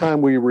every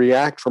time we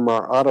react from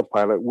our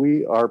autopilot,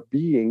 we are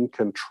being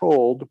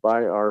controlled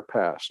by our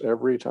past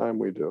every time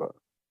we do it.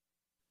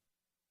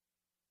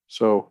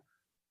 So,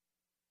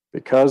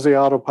 because the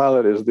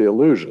autopilot is the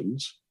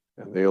illusions,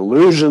 and the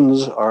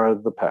illusions are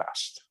the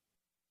past,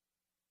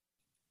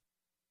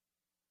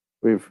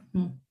 we've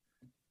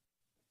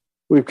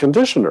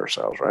conditioned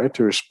ourselves, right,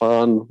 to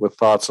respond with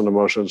thoughts and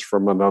emotions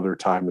from another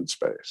time and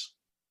space.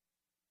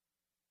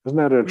 Isn't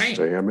that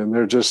interesting? Right. I mean,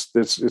 they're just,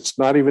 it's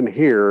not even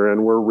here,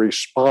 and we're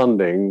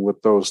responding with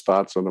those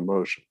thoughts and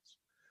emotions.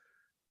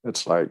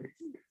 It's like,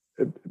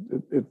 it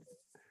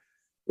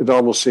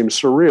almost seems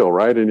surreal,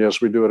 right? And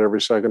yes, we do it every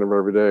second of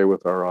every day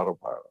with our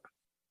autopilot.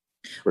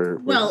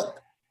 Well,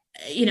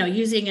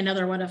 using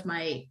another one of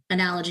my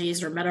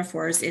analogies or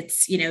metaphors,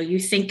 it's, you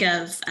think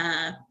of,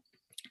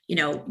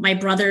 my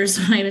brothers,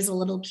 when I was a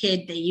little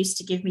kid, they used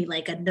to give me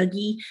like a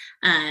noogie,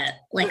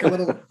 like a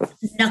little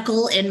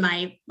knuckle in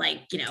my,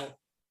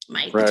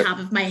 the top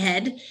of my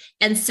head.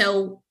 And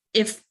so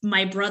if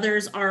my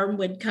brother's arm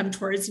would come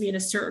towards me in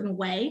a certain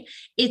way,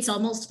 it's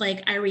almost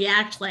like I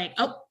react like,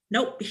 oh,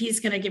 nope,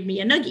 he's going to give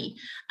me a noogie.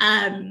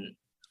 And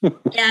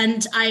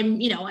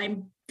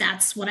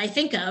that's what I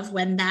think of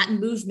when that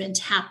movement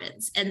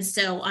happens. And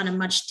so on a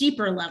much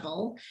deeper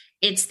level,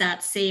 it's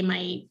that same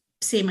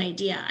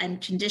idea. I'm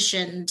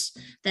conditioned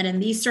that in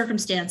these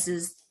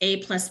circumstances, A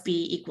plus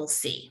B equals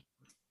C.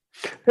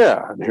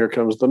 Yeah, and here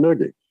comes the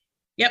noogie.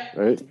 Yep.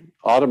 Right?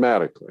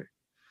 Automatically.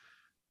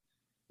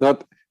 Now,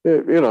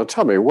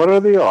 tell me, what are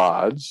the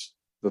odds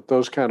that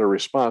those kind of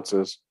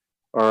responses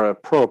are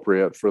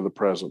appropriate for the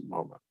present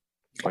moment?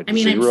 Like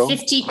zero?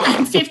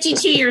 I'm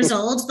 52 years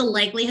old. The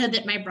likelihood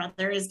that my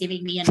brother is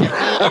giving me a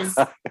noogie is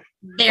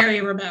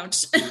very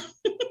remote.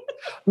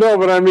 No,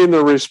 but I mean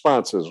the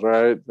responses,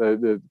 right?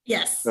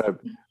 Yes.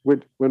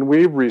 When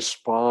we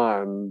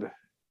respond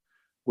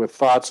with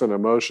thoughts and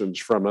emotions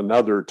from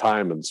another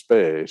time and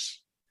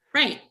space,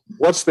 right?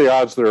 What's the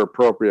odds they're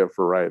appropriate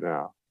for right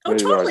now? Oh,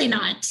 totally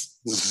not.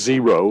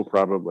 Zero,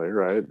 probably,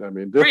 right? I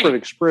mean, different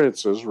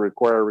experiences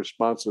require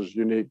responses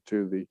unique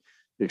to the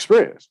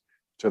experience,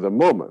 to the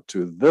moment,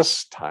 to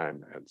this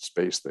time and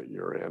space that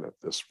you're in at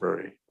this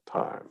very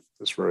time,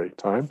 this very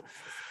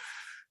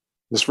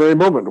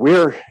moment. We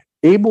are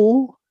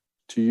able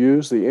to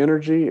use the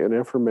energy and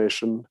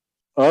information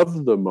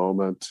of the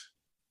moment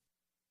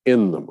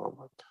in the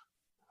moment.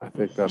 I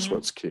think that's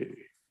what's key.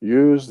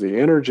 Use the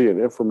energy and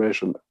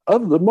information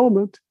of the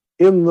moment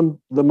in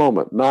the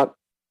moment, not,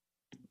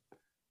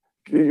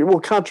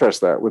 we'll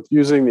contrast that with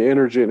using the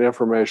energy and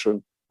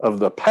information of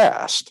the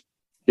past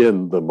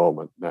in the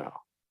moment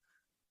now.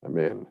 I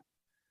mean,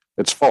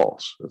 it's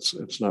false.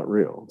 It's not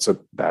real.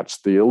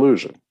 That's the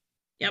illusion.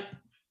 Yep.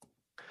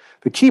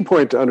 The key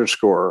point to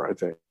underscore, I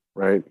think,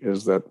 right,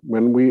 is that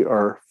when we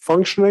are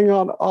functioning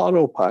on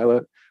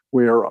autopilot,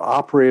 we are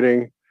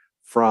operating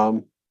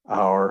from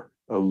our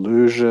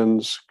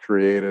illusions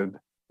created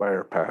by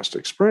our past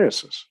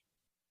experiences.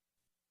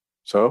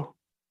 So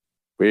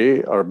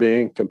we are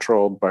being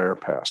controlled by our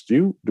past.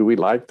 Do we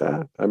like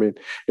that? I mean,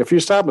 if you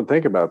stop and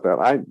think about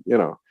that,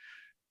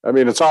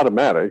 it's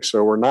automatic.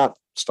 So we're not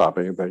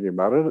stopping and thinking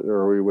about it,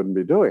 or we wouldn't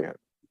be doing it.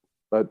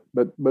 but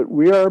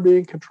we are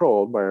being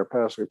controlled by our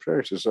past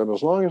experiences. And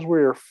as long as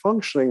we are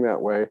functioning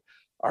that way,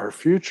 our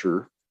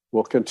future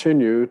will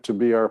continue to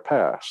be our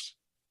past,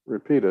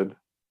 repeated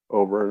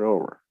over and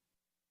over.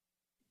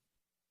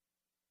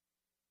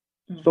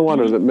 It's no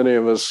wonder that many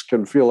of us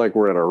can feel like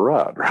we're in a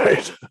rut,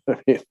 right? I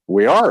mean,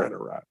 we are in a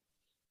rut.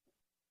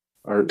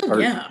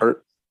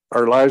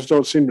 Our lives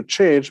don't seem to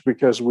change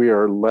because we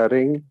are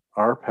letting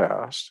our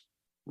past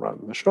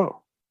run the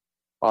show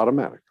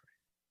automatically.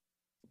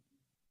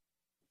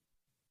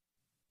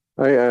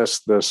 I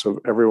ask this of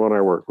everyone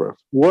I work with.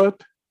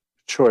 What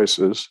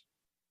choices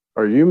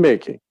are you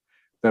making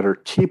that are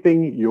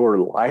keeping your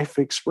life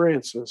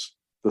experiences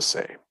the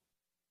same?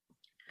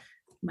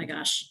 Oh my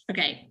gosh.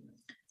 Okay.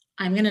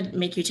 I'm going to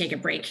make you take a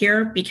break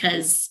here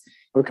because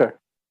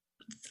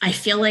I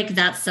feel like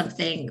that's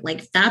something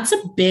that's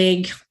a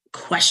big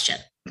question.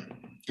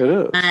 It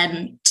is.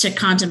 To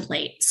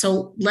contemplate.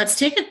 So let's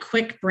take a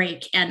quick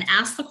break and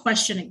ask the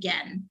question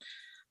again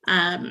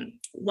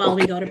while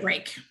we go to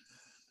break.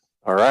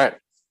 All right.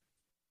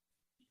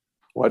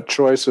 What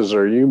choices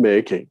are you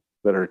making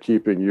that are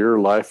keeping your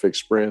life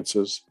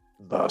experiences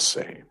the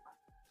same?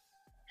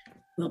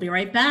 We'll be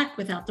right back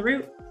with At the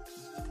Root.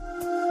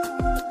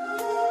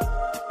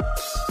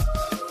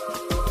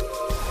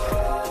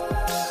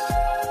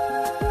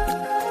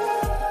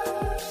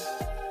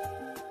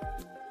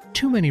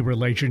 Too many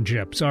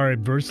relationships are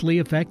adversely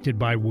affected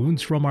by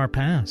wounds from our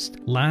past.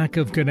 Lack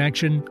of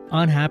connection,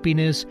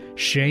 unhappiness,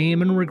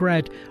 shame, and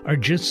regret are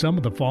just some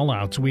of the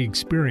fallouts we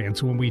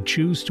experience when we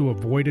choose to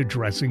avoid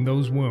addressing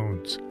those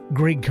wounds.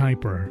 Greg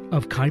Kuiper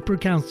of Kuiper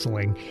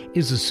Counseling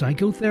is a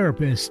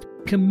psychotherapist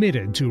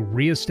committed to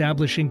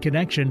reestablishing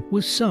connection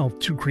with self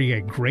to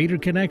create greater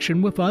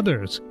connection with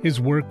others.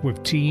 His work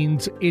with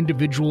teens,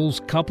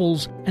 individuals,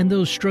 couples, and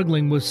those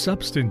struggling with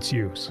substance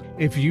use.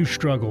 If you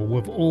struggle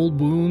with old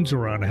wounds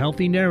or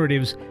unhealthy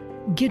narratives,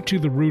 get to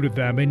the root of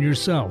them in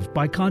yourself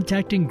by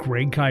contacting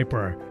Greg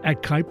Kuiper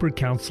at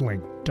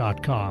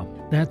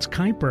kuipercounseling.com. That's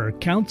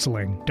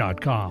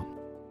kuipercounseling.com.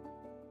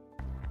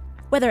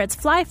 Whether it's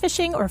fly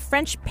fishing or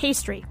French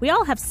pastry, we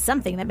all have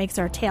something that makes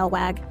our tail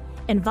wag.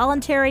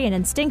 Involuntary and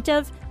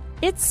instinctive,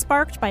 it's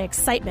sparked by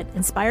excitement,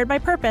 inspired by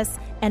purpose,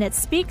 and it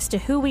speaks to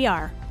who we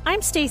are.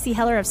 I'm Stacey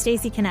Heller of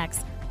Stacey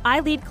Connects. I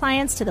lead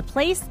clients to the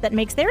place that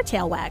makes their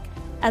tail wag.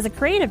 As a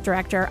creative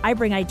director, I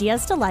bring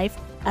ideas to life.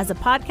 As a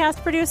podcast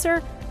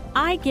producer,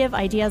 I give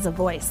ideas a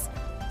voice.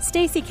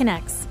 Stacey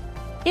Connects.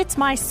 It's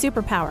my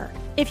superpower.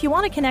 If you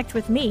want to connect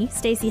with me,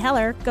 Stacey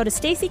Heller, go to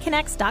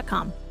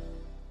staceyconnects.com.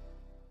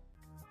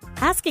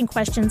 Asking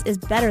questions is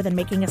better than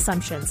making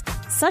assumptions.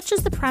 Such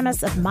is the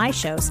premise of my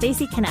show,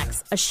 Stacey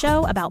Connects, a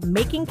show about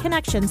making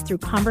connections through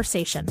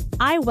conversation.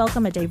 I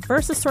welcome a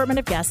diverse assortment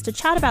of guests to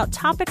chat about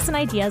topics and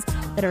ideas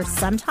that are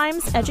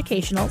sometimes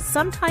educational,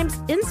 sometimes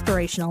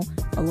inspirational,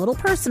 a little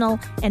personal,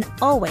 and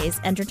always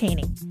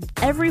entertaining.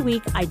 Every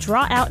week, I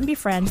draw out and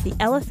befriend the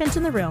elephant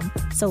in the room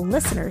so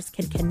listeners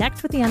can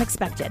connect with the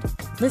unexpected.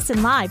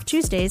 Listen live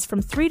Tuesdays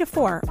from 3 to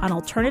 4 on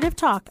Alternative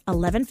Talk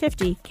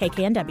 1150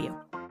 KKNW.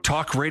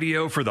 Talk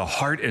radio for the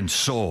heart and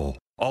soul.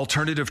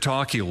 Alternative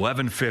Talk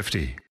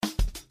 1150.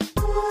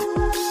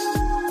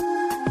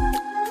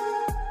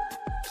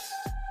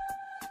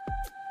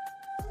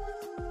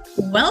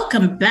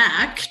 Welcome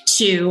back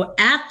to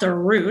At the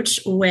Root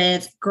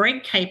with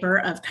Greg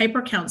Kuiper of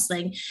Kuiper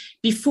Counseling.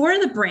 Before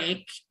the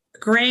break,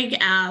 Greg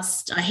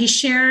asked, he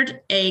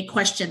shared a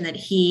question that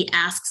he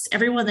asks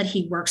everyone that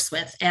he works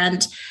with.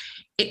 And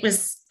it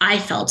was, I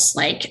felt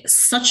like,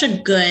 such a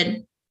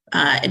good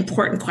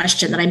important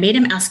question that I made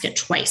him ask it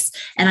twice,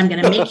 and I'm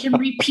going to make him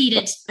repeat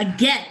it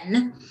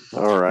again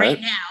right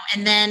now,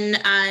 and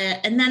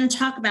then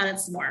talk about it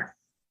some more.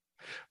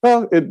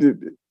 Well,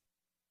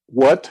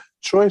 what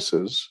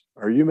choices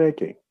are you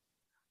making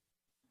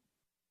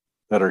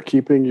that are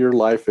keeping your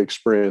life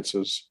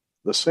experiences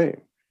the same?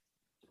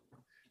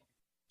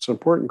 It's an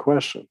important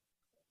question.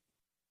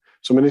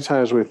 So many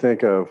times we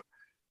think of,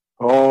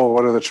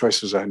 what are the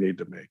choices I need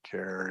to make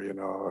here?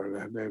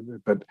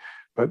 But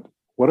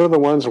what are the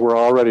ones we're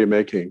already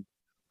making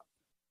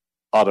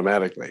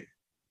automatically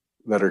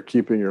that are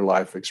keeping your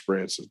life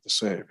experiences the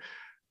same?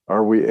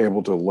 Are we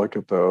able to look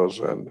at those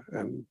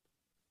and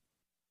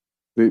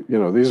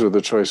these are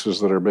the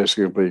choices that are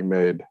basically being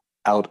made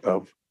out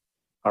of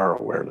our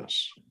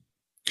awareness.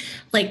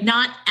 Like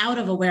not out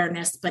of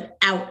awareness, but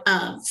out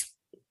of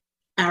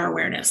our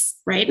awareness,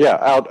 right? Yeah,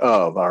 out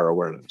of our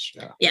awareness.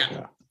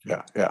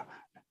 Yeah.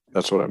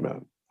 That's what I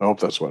meant. I hope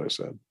that's what I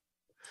said.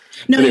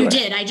 No, anyway, you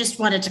did. I just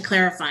wanted to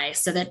clarify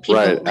so that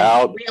people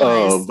out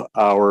realize of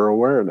our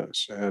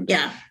awareness.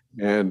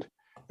 And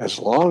as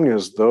long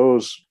as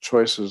those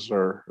choices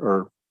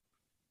are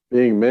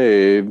being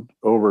made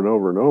over and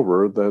over and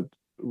over, that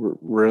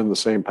we're in the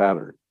same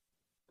pattern,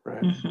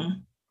 right? Mm-hmm.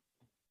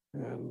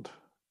 And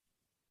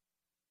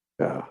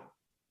yeah.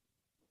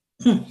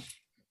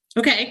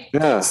 Okay.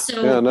 Yeah. It's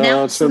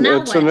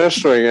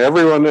interesting.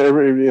 Everyone,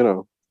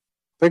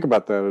 think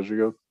about that as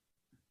you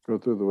go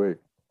through the week.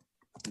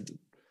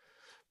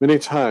 Many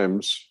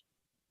times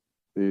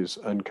these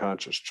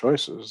unconscious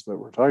choices that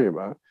we're talking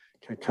about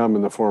can come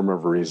in the form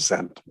of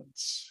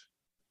resentments.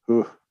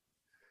 Ooh,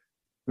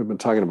 we've been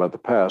talking about the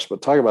past,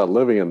 but talk about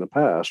living in the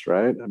past,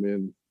 right? I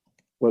mean,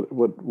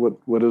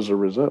 what is a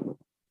resentment?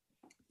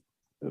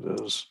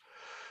 It is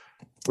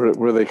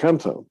where they come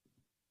from,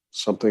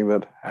 something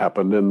that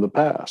happened in the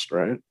past,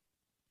 right?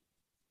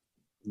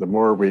 The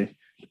more we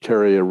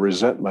carry a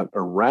resentment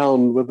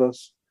around with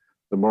us,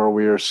 the more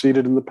we are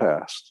seated in the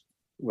past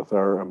with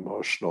our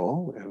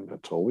emotional and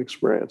mental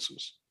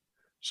experiences.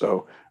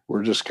 So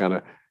we're just kind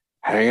of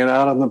hanging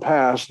out in the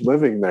past,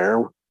 living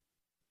there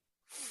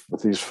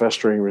with these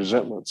festering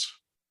resentments.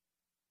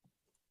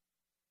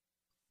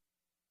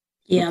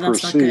 Yeah,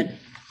 that's not good.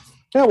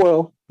 Yeah,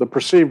 well, the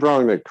perceived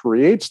wrong that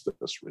creates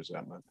this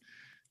resentment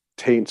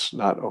taints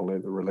not only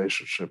the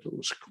relationship it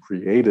was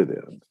created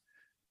in,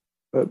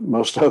 but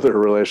most other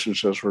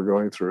relationships we're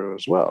going through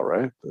as well,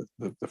 right?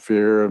 The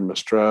fear and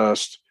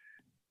mistrust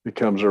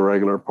becomes a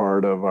regular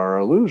part of our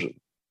illusion,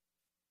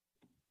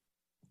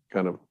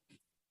 kind of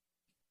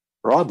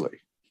broadly.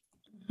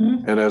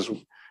 Mm-hmm.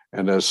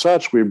 And as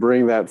such, we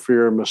bring that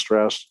fear and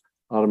mistrust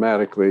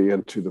automatically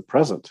into the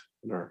present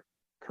in our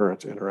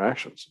current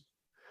interactions.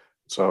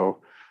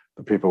 So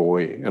the people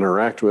we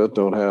interact with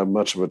don't have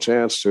much of a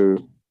chance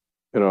to,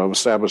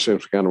 establish some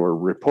kind of a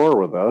rapport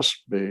with us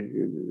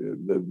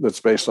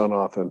that's based on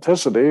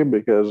authenticity,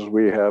 because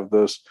we have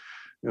this,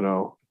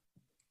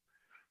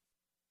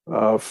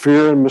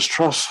 fear and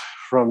mistrust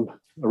from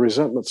a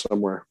resentment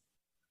somewhere.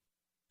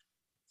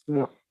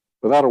 Yeah,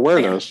 without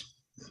awareness.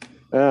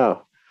 Yeah.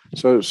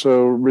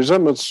 So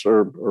resentments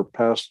are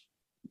past,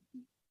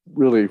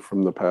 really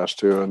from the past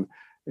too,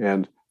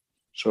 and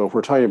so if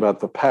we're talking about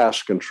the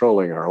past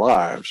controlling our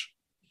lives,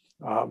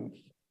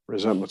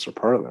 resentments are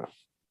part of that.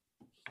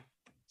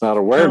 Without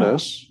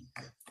awareness,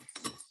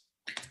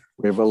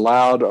 we've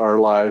allowed our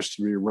lives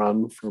to be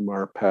run from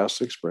our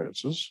past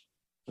experiences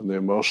and the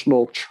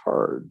emotional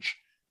charge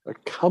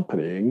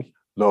accompanying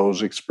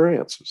those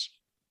experiences.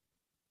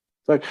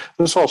 Like,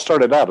 this all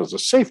started out as a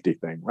safety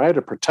thing, right?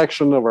 A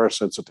protection of our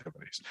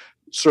sensitivities,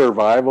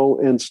 survival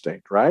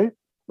instinct, right?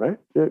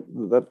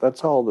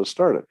 That's how this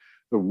started.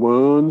 The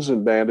wounds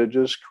and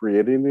bandages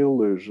creating the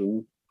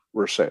illusion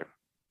we're safe.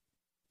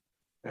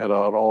 And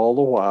all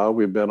the while,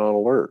 we've been on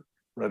alert,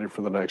 ready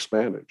for the next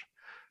bandage.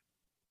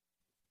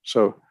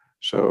 So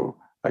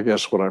I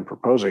guess what I'm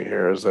proposing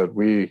here is that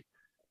we,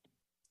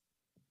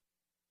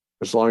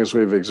 as long as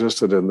we've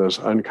existed in this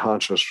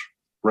unconscious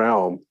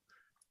realm,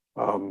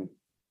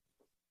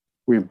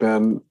 we've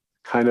been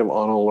kind of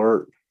on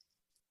alert.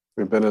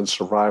 We've been in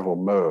survival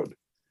mode,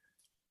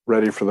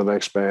 ready for the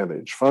next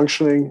bandage.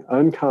 Functioning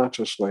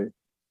unconsciously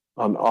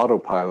on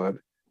autopilot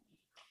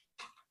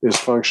is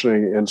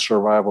functioning in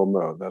survival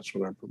mode. That's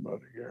what I'm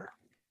promoting here.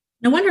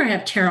 No wonder I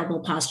have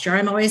terrible posture.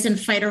 I'm always in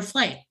fight or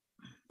flight.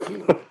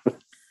 Yeah.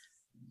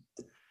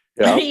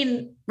 I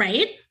mean,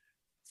 right?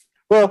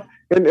 Well,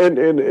 and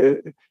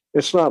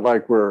it's not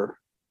like we're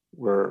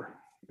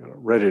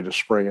ready to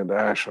spring into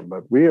action,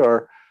 but we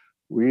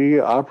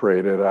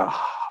operate at a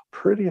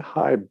pretty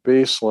high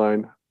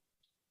baseline.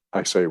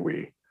 I say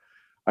we.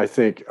 I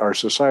think our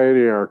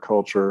society, our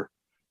culture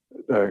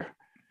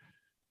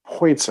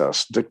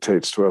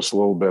dictates to us a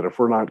little bit if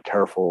we're not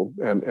careful,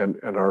 and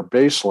our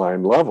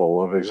baseline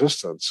level of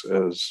existence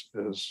is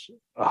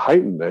a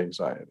heightened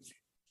anxiety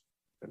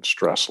and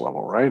stress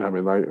level, right? I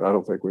mean, I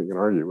don't think we can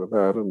argue with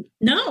that. And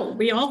no,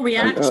 we all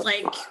react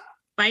like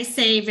I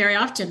say very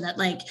often that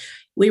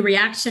we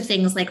react to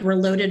things like we're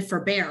loaded for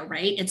bear,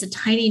 right? It's a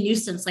tiny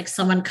nuisance, like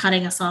someone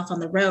cutting us off on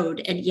the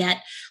road, and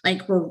yet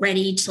we're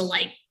ready to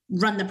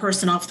run the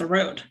person off the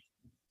road.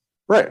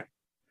 Right.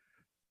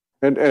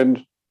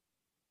 And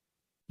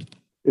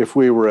if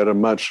we were at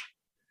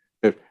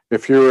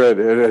if you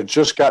had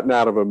just gotten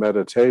out of a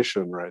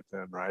meditation right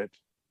then, right?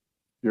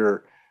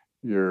 Your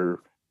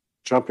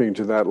jumping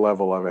to that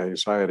level of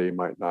anxiety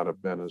might not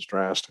have been as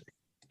drastic.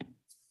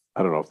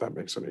 I don't know if that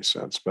makes any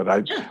sense, but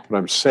what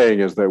I'm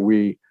saying is that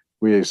we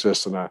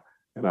exist in a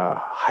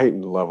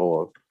heightened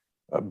level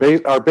of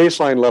our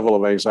baseline level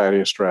of anxiety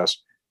and stress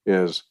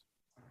is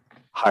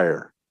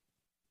higher,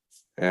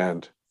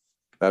 and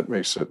that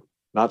makes it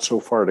not so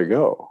far to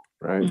go,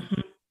 right?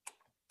 Mm-hmm.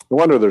 No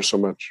wonder there's so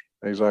much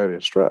anxiety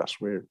and stress.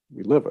 We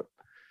live it.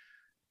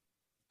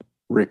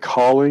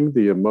 Recalling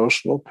the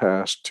emotional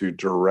past to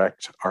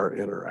direct our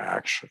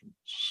interactions.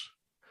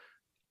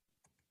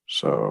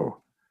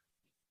 So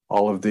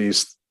all of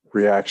these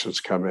reactions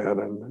come in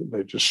and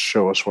they just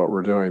show us what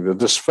we're doing. The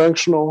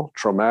dysfunctional,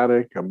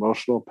 traumatic,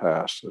 emotional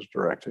past is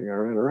directing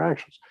our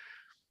interactions.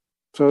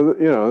 So,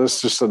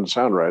 this just doesn't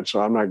sound right.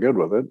 So I'm not good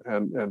with it.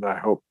 And I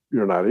hope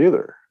you're not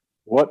either.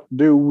 What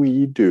do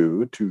we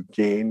do to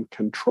gain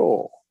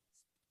control?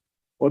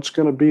 What's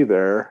going to be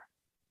there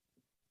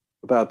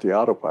without the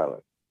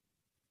autopilot?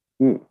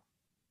 Can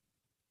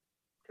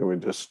we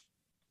just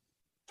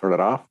turn it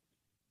off?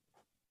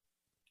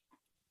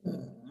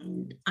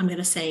 I'm going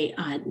to say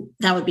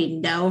that would be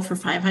no for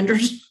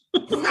 500.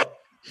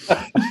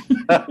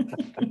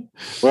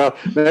 Well,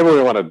 maybe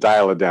we want to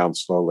dial it down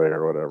slowly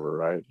or whatever,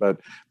 right?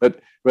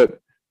 But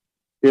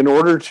in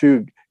order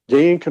to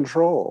gain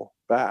control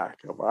back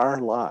of our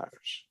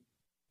lives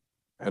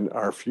and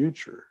our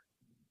future,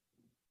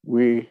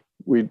 we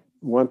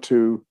want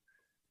to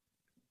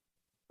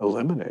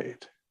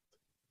eliminate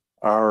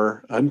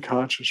our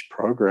unconscious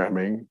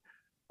programming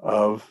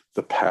of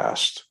the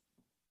past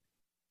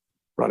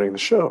running the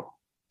show,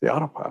 the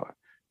autopilot.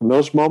 In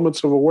those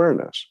moments of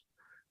awareness,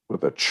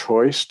 with a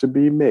choice to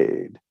be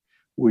made,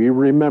 we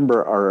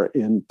remember our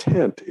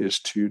intent is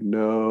to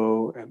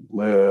know and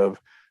live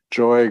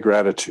joy,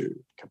 gratitude,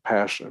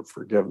 compassion, and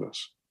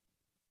forgiveness.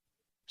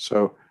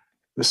 So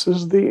this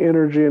is the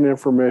energy and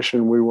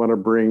information we want to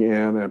bring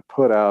in and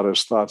put out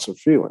as thoughts and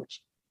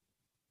feelings.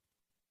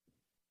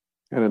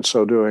 And in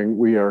so doing,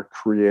 we are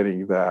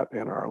creating that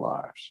in our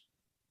lives.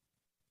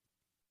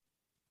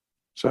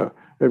 So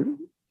if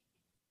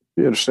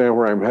you understand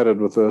where I'm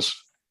headed with this?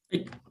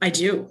 I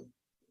do.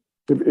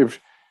 If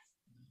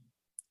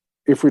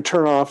we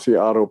turn off the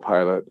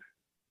autopilot,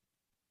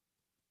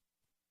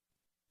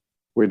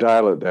 we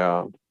dial it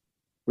down.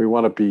 We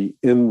want to be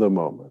in the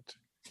moment,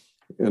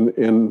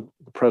 in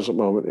the present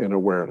moment, in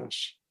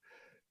awareness.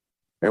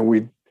 And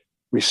we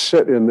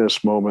sit in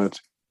this moment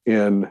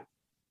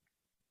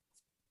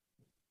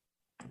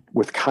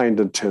with kind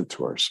intent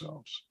to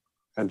ourselves,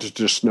 and to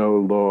just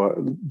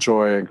know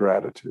joy and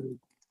gratitude,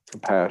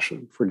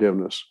 compassion,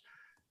 forgiveness.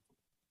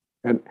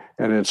 And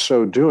in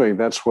so doing,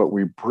 that's what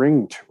we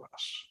bring to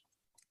us.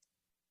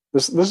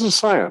 This is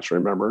science,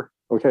 remember?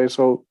 Okay,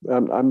 so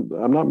I'm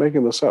not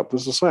making this up.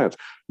 This is science.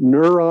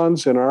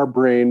 Neurons in our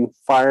brain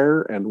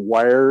fire and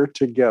wire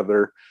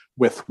together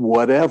with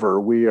whatever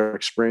we are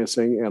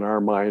experiencing in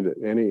our mind at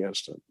any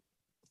instant.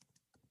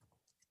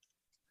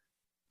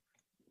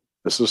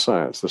 This is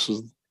science. This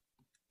is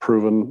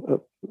proven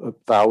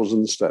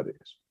 1,000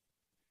 studies.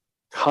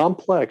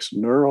 Complex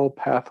neural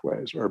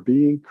pathways are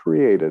being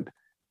created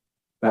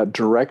that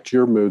direct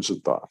your moods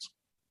and thoughts.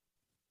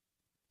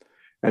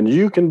 And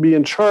you can be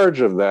in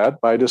charge of that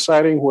by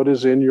deciding what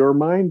is in your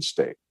mind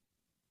state,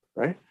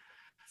 right?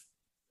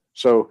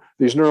 So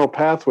these neural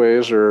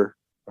pathways are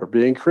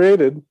being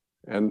created,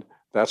 and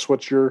that's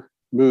what your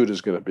mood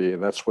is going to be,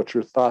 and that's what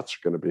your thoughts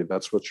are going to be,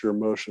 that's what your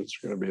emotions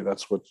are going to be,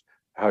 that's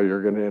how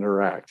you're going to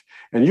interact.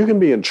 And you can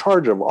be in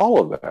charge of all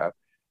of that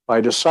by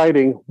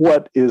deciding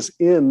what is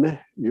in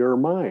your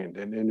mind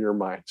and in your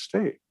mind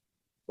state.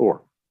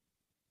 Or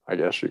I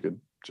guess you could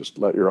just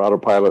let your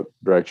autopilot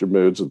direct your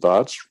moods and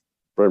thoughts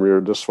from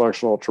your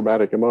dysfunctional,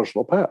 traumatic,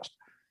 emotional past.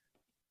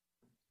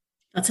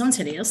 That sounds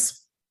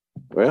hideous.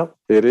 Well,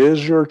 it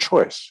is your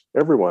choice.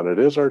 Everyone, it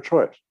is our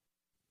choice.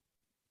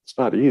 It's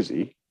not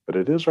easy, but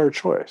it is our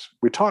choice.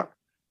 We talked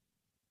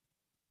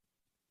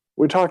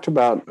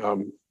about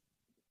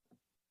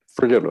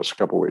forgiveness a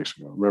couple of weeks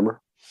ago,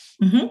 remember?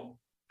 Mm-hmm.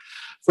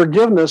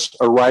 Forgiveness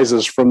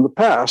arises from the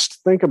past.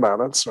 Think about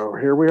it. So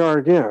here we are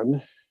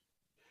again,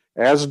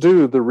 as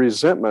do the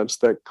resentments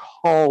that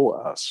call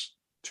us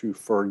to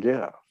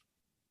forgive.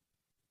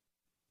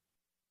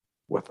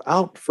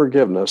 Without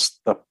forgiveness,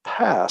 the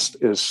past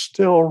is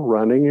still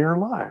running your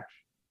life.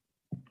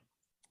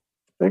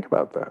 Think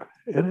about that.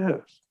 It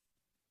is.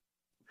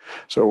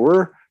 So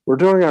we're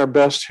doing our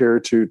best here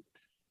to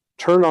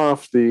turn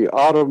off the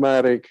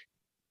automatic,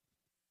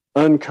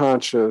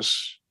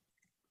 unconscious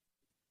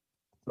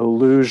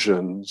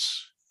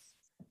illusions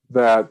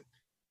that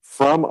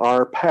from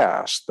our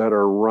past that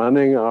are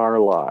running our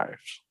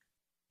lives.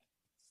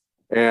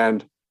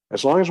 And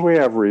as long as we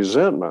have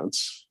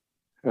resentments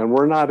and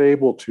we're not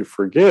able to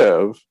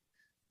forgive,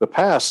 the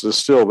past is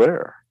still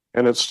there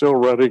and it's still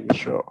running the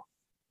show.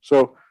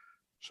 So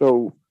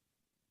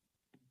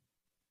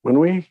when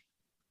we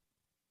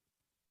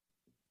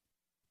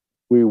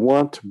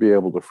want to be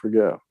able to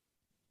forgive,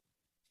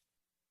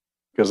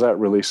 because that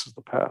releases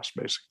the past,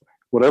 basically.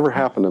 Whatever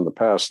happened in the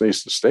past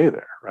needs to stay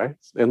there, right?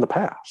 In the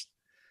past.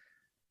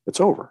 It's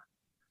over.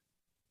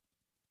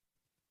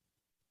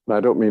 And I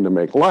don't mean to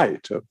make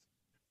light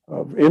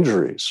of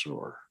injuries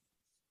or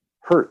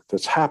hurt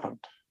that's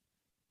happened.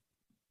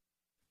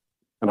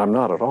 And I'm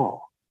not at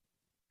all.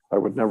 I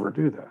would never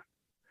do that.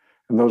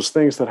 And those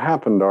things that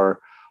happened are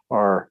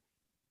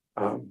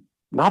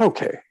not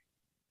okay.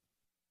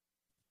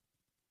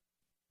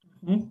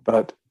 Mm-hmm.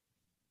 But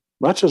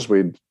much as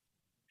we'd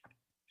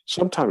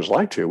sometimes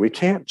like to, we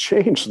can't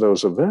change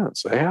those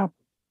events. They happen.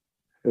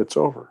 It's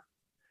over.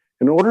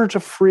 In order to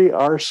free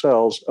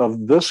ourselves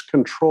of this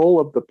control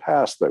of the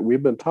past that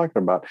we've been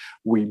talking about,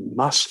 we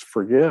must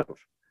forgive.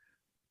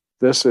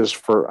 This is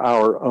for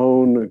our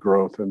own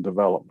growth and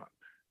development.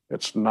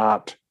 It's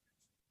not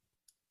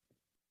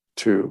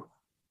to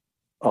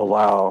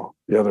allow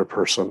the other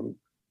person,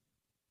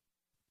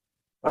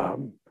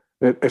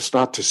 it's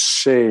not to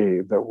say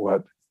that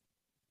what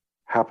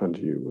happened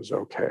to you was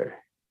okay.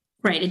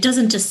 Right. It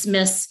doesn't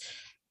dismiss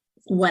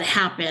what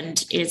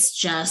happened. It's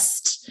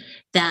just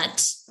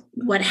that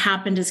what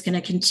happened is going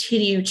to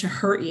continue to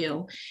hurt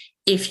you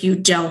if you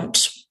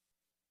don't.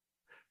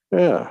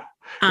 Yeah.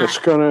 It's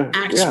going to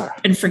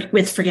act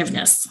with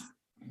forgiveness.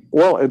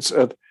 Well, it's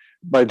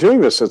by doing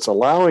this, it's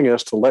allowing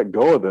us to let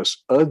go of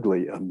this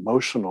ugly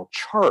emotional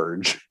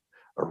charge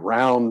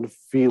around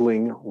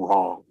feeling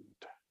wronged.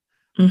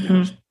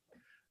 Mm-hmm.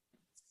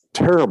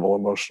 Terrible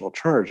emotional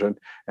charge. And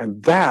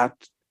that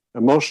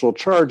emotional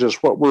charge is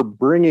what we're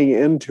bringing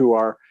into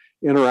our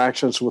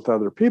interactions with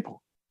other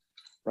people,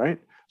 right?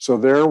 So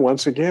there,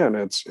 once again,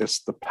 it's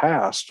the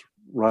past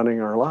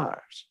running our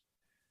lives.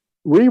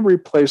 We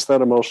replace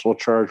that emotional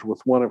charge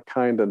with one of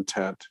kind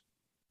intent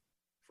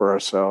for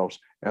ourselves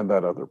and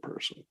that other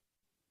person.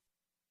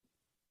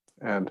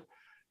 And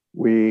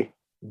we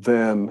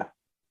then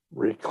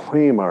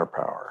reclaim our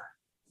power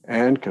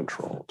and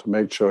control to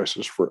make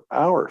choices for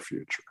our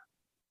future.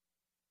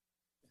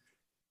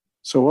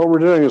 So what we're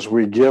doing is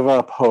we give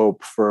up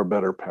hope for a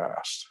better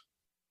past.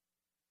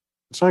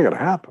 It's not going to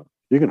happen.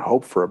 You can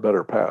hope for a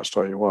better past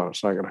all you want.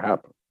 It's not going to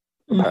happen.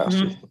 The past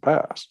is the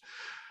past.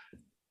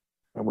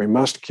 And we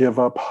must give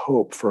up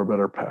hope for a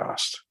better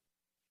past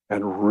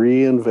and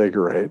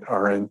reinvigorate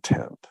our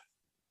intent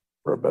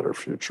for a better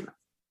future.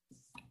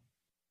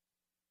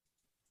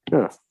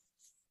 Yeah.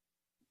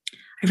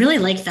 I really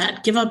like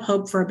that. Give up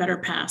hope for a better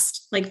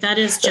past. Like that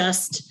is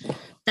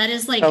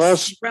like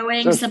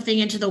throwing something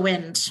into the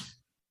wind.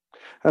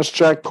 That's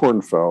Jack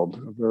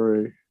Kornfield, a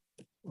very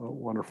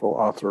wonderful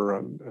author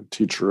and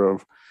teacher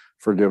of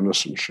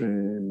forgiveness and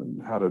shame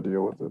and how to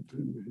deal with it.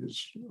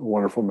 He's a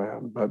wonderful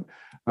man, but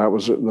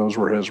those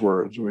were his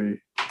words.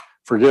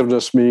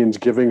 Forgiveness means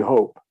giving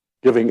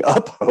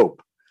up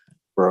hope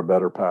for a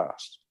better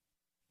past,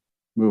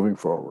 moving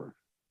forward.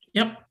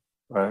 Yep.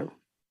 Right.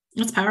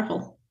 That's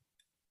powerful.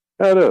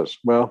 Yeah, it is.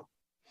 Well,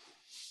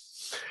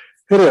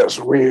 it is.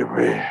 We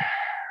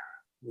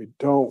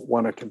don't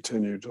want to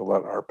continue to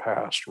let our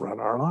past run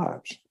our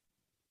lives.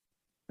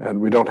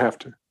 And we don't have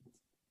to.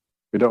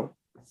 We don't.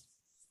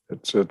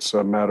 It's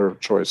a matter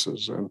of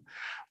choices. And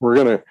we're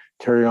going to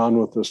carry on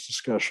with this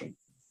discussion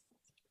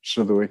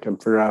so that we can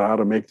figure out how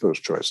to make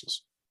those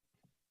choices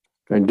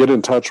and get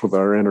in touch with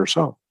our inner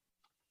self.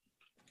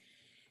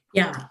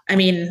 Yeah. I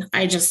mean,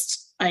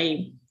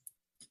 the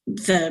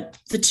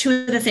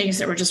two of the things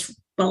that were just,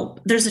 well,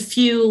 there's a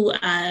few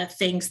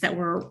things that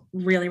were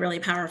really, really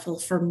powerful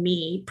for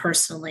me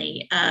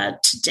personally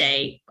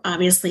today.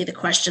 Obviously, the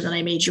question that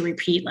I made you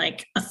repeat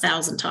like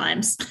 1,000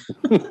 times.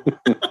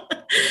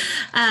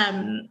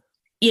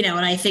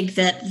 And I think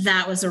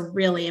that was a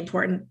really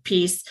important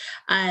piece.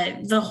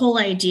 The whole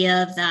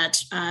idea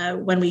that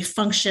when we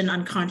function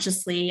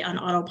unconsciously on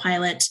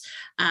autopilot,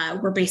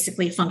 we're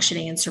basically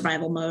functioning in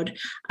survival mode.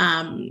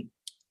 And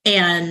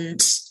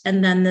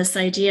then this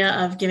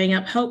idea of giving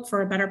up hope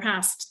for a better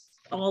past,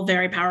 all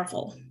very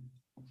powerful.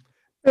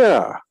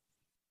 Yeah,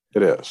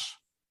 it is.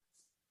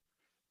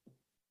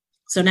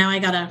 So now I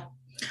gotta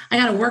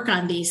work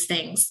on these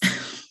things.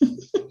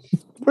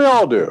 We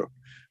all do.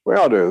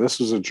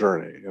 This is a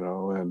journey,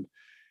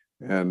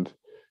 and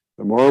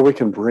the more we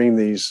can bring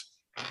these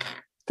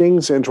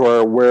things into our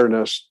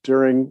awareness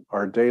during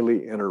our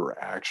daily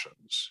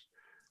interactions,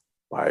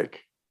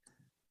 like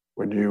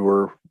when you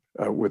were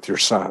with your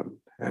son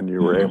and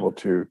you were able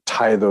to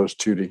tie those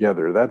two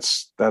together,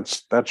 that's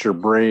your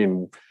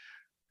brain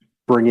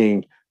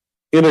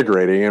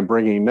integrating and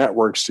bringing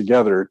networks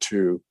together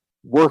to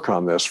work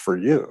on this for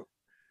you.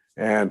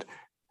 And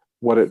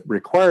what it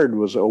required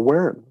was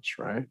awareness,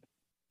 right?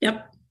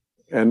 Yep.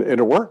 And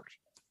it worked.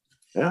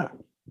 Yeah.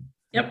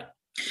 Yep.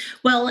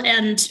 Well,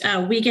 and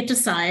we get to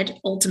decide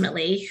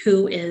ultimately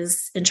who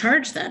is in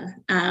charge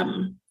then.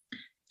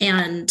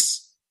 And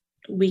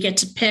we get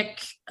to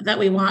pick that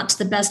we want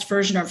the best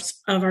version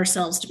of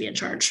ourselves to be in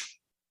charge.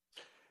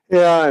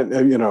 Yeah.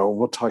 And,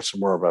 we'll talk some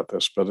more about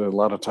this, but a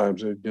lot of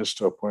times it gets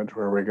to a point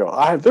where we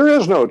go, there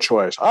is no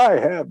choice. I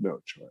have no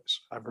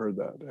choice. I've heard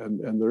that.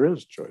 And there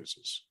is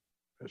choices.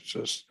 It's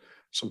just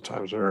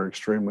sometimes they're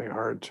extremely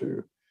hard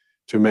to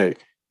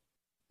make.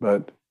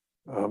 But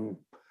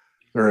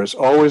there is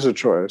always a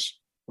choice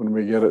when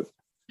we get it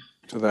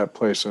to that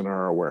place in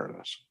our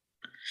awareness.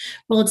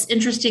 Well, it's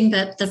interesting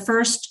that the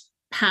first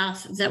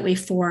path that we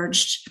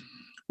forged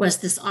was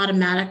this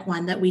automatic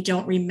one that we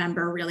don't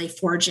remember really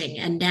forging.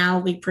 And now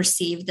we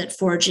perceive that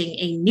forging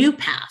a new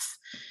path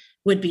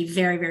would be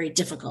very, very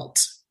difficult.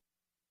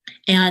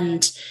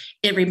 And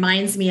it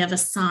reminds me of a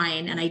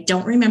sign, and I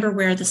don't remember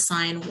where the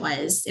sign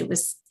was. It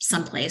was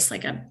someplace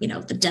like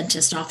the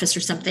dentist office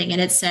or something.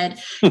 And it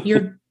said,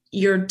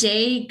 your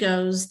day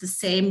goes the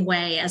same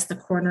way as the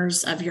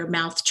corners of your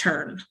mouth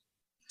turn.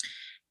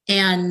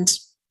 And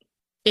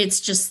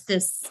it's just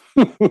this.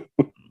 Right?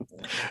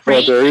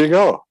 Well, there you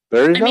go.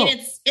 I mean,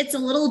 it's a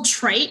little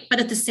trite, but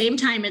at the same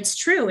time, it's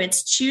true.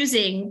 It's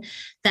choosing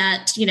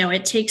that,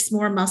 it takes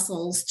more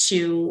muscles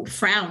to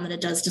frown than it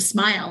does to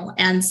smile.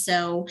 And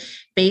so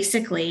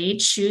basically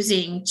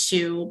choosing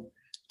to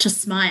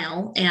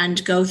smile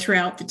and go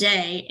throughout the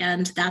day.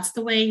 And that's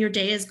the way your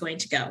day is going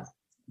to go.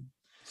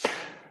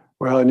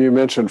 Well, and you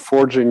mentioned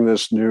forging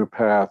this new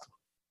path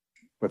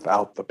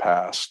without the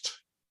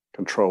past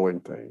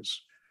controlling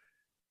things.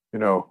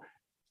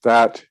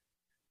 That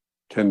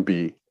can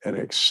be an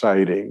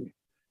exciting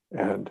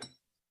and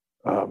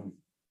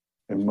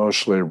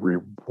emotionally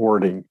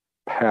rewarding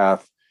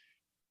path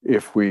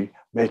if we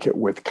make it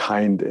with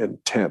kind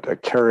intent, a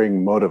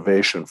caring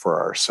motivation for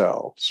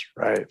ourselves,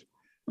 right?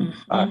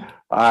 Mm-hmm.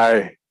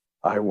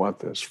 I want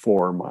this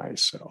for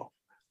myself.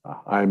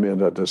 I'm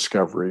in a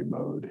discovery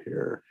mode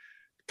here.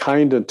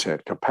 Kind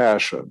intent,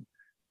 compassion,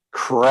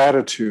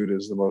 gratitude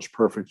is the most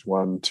perfect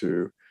one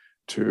to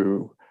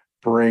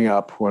bring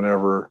up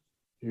whenever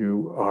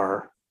you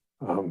are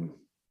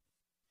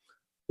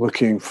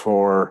looking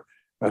for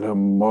an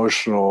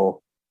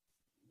emotional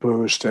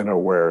boost in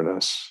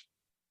awareness.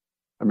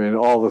 I mean,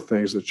 all the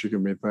things that you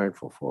can be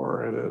thankful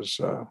for, it is,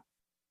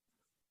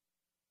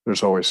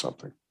 there's always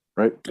something,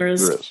 right? There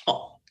is.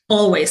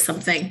 Always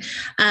something.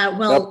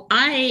 Well, yep.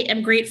 I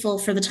am grateful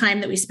for the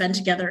time that we spend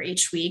together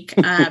each week.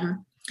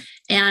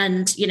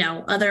 And,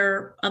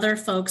 other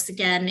folks,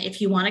 again,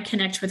 if you want to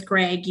connect with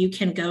Greg, you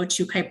can go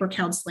to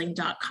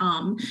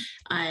kuipercounseling.com.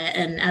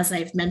 And as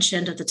I've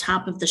mentioned at the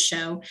top of the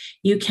show,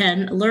 you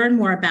can learn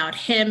more about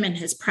him and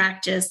his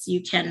practice.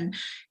 You can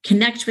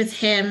connect with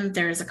him.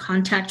 There's a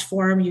contact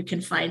form. You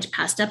can find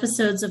past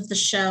episodes of the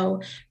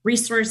show,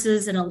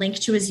 resources, and a link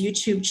to his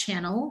YouTube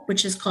channel,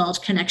 which is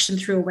called Connection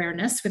Through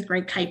Awareness with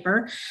Greg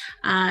Kuiper.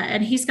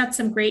 And he's got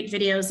some great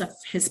videos of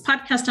his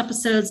podcast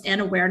episodes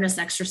and awareness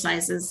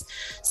exercises.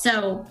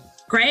 So,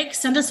 Greg,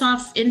 send us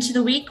off into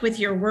the week with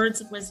your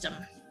words of wisdom.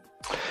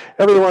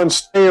 Everyone,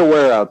 stay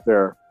aware out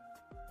there.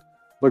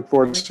 Look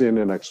forward to seeing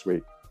you next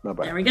week.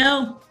 Bye-bye. There we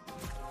go.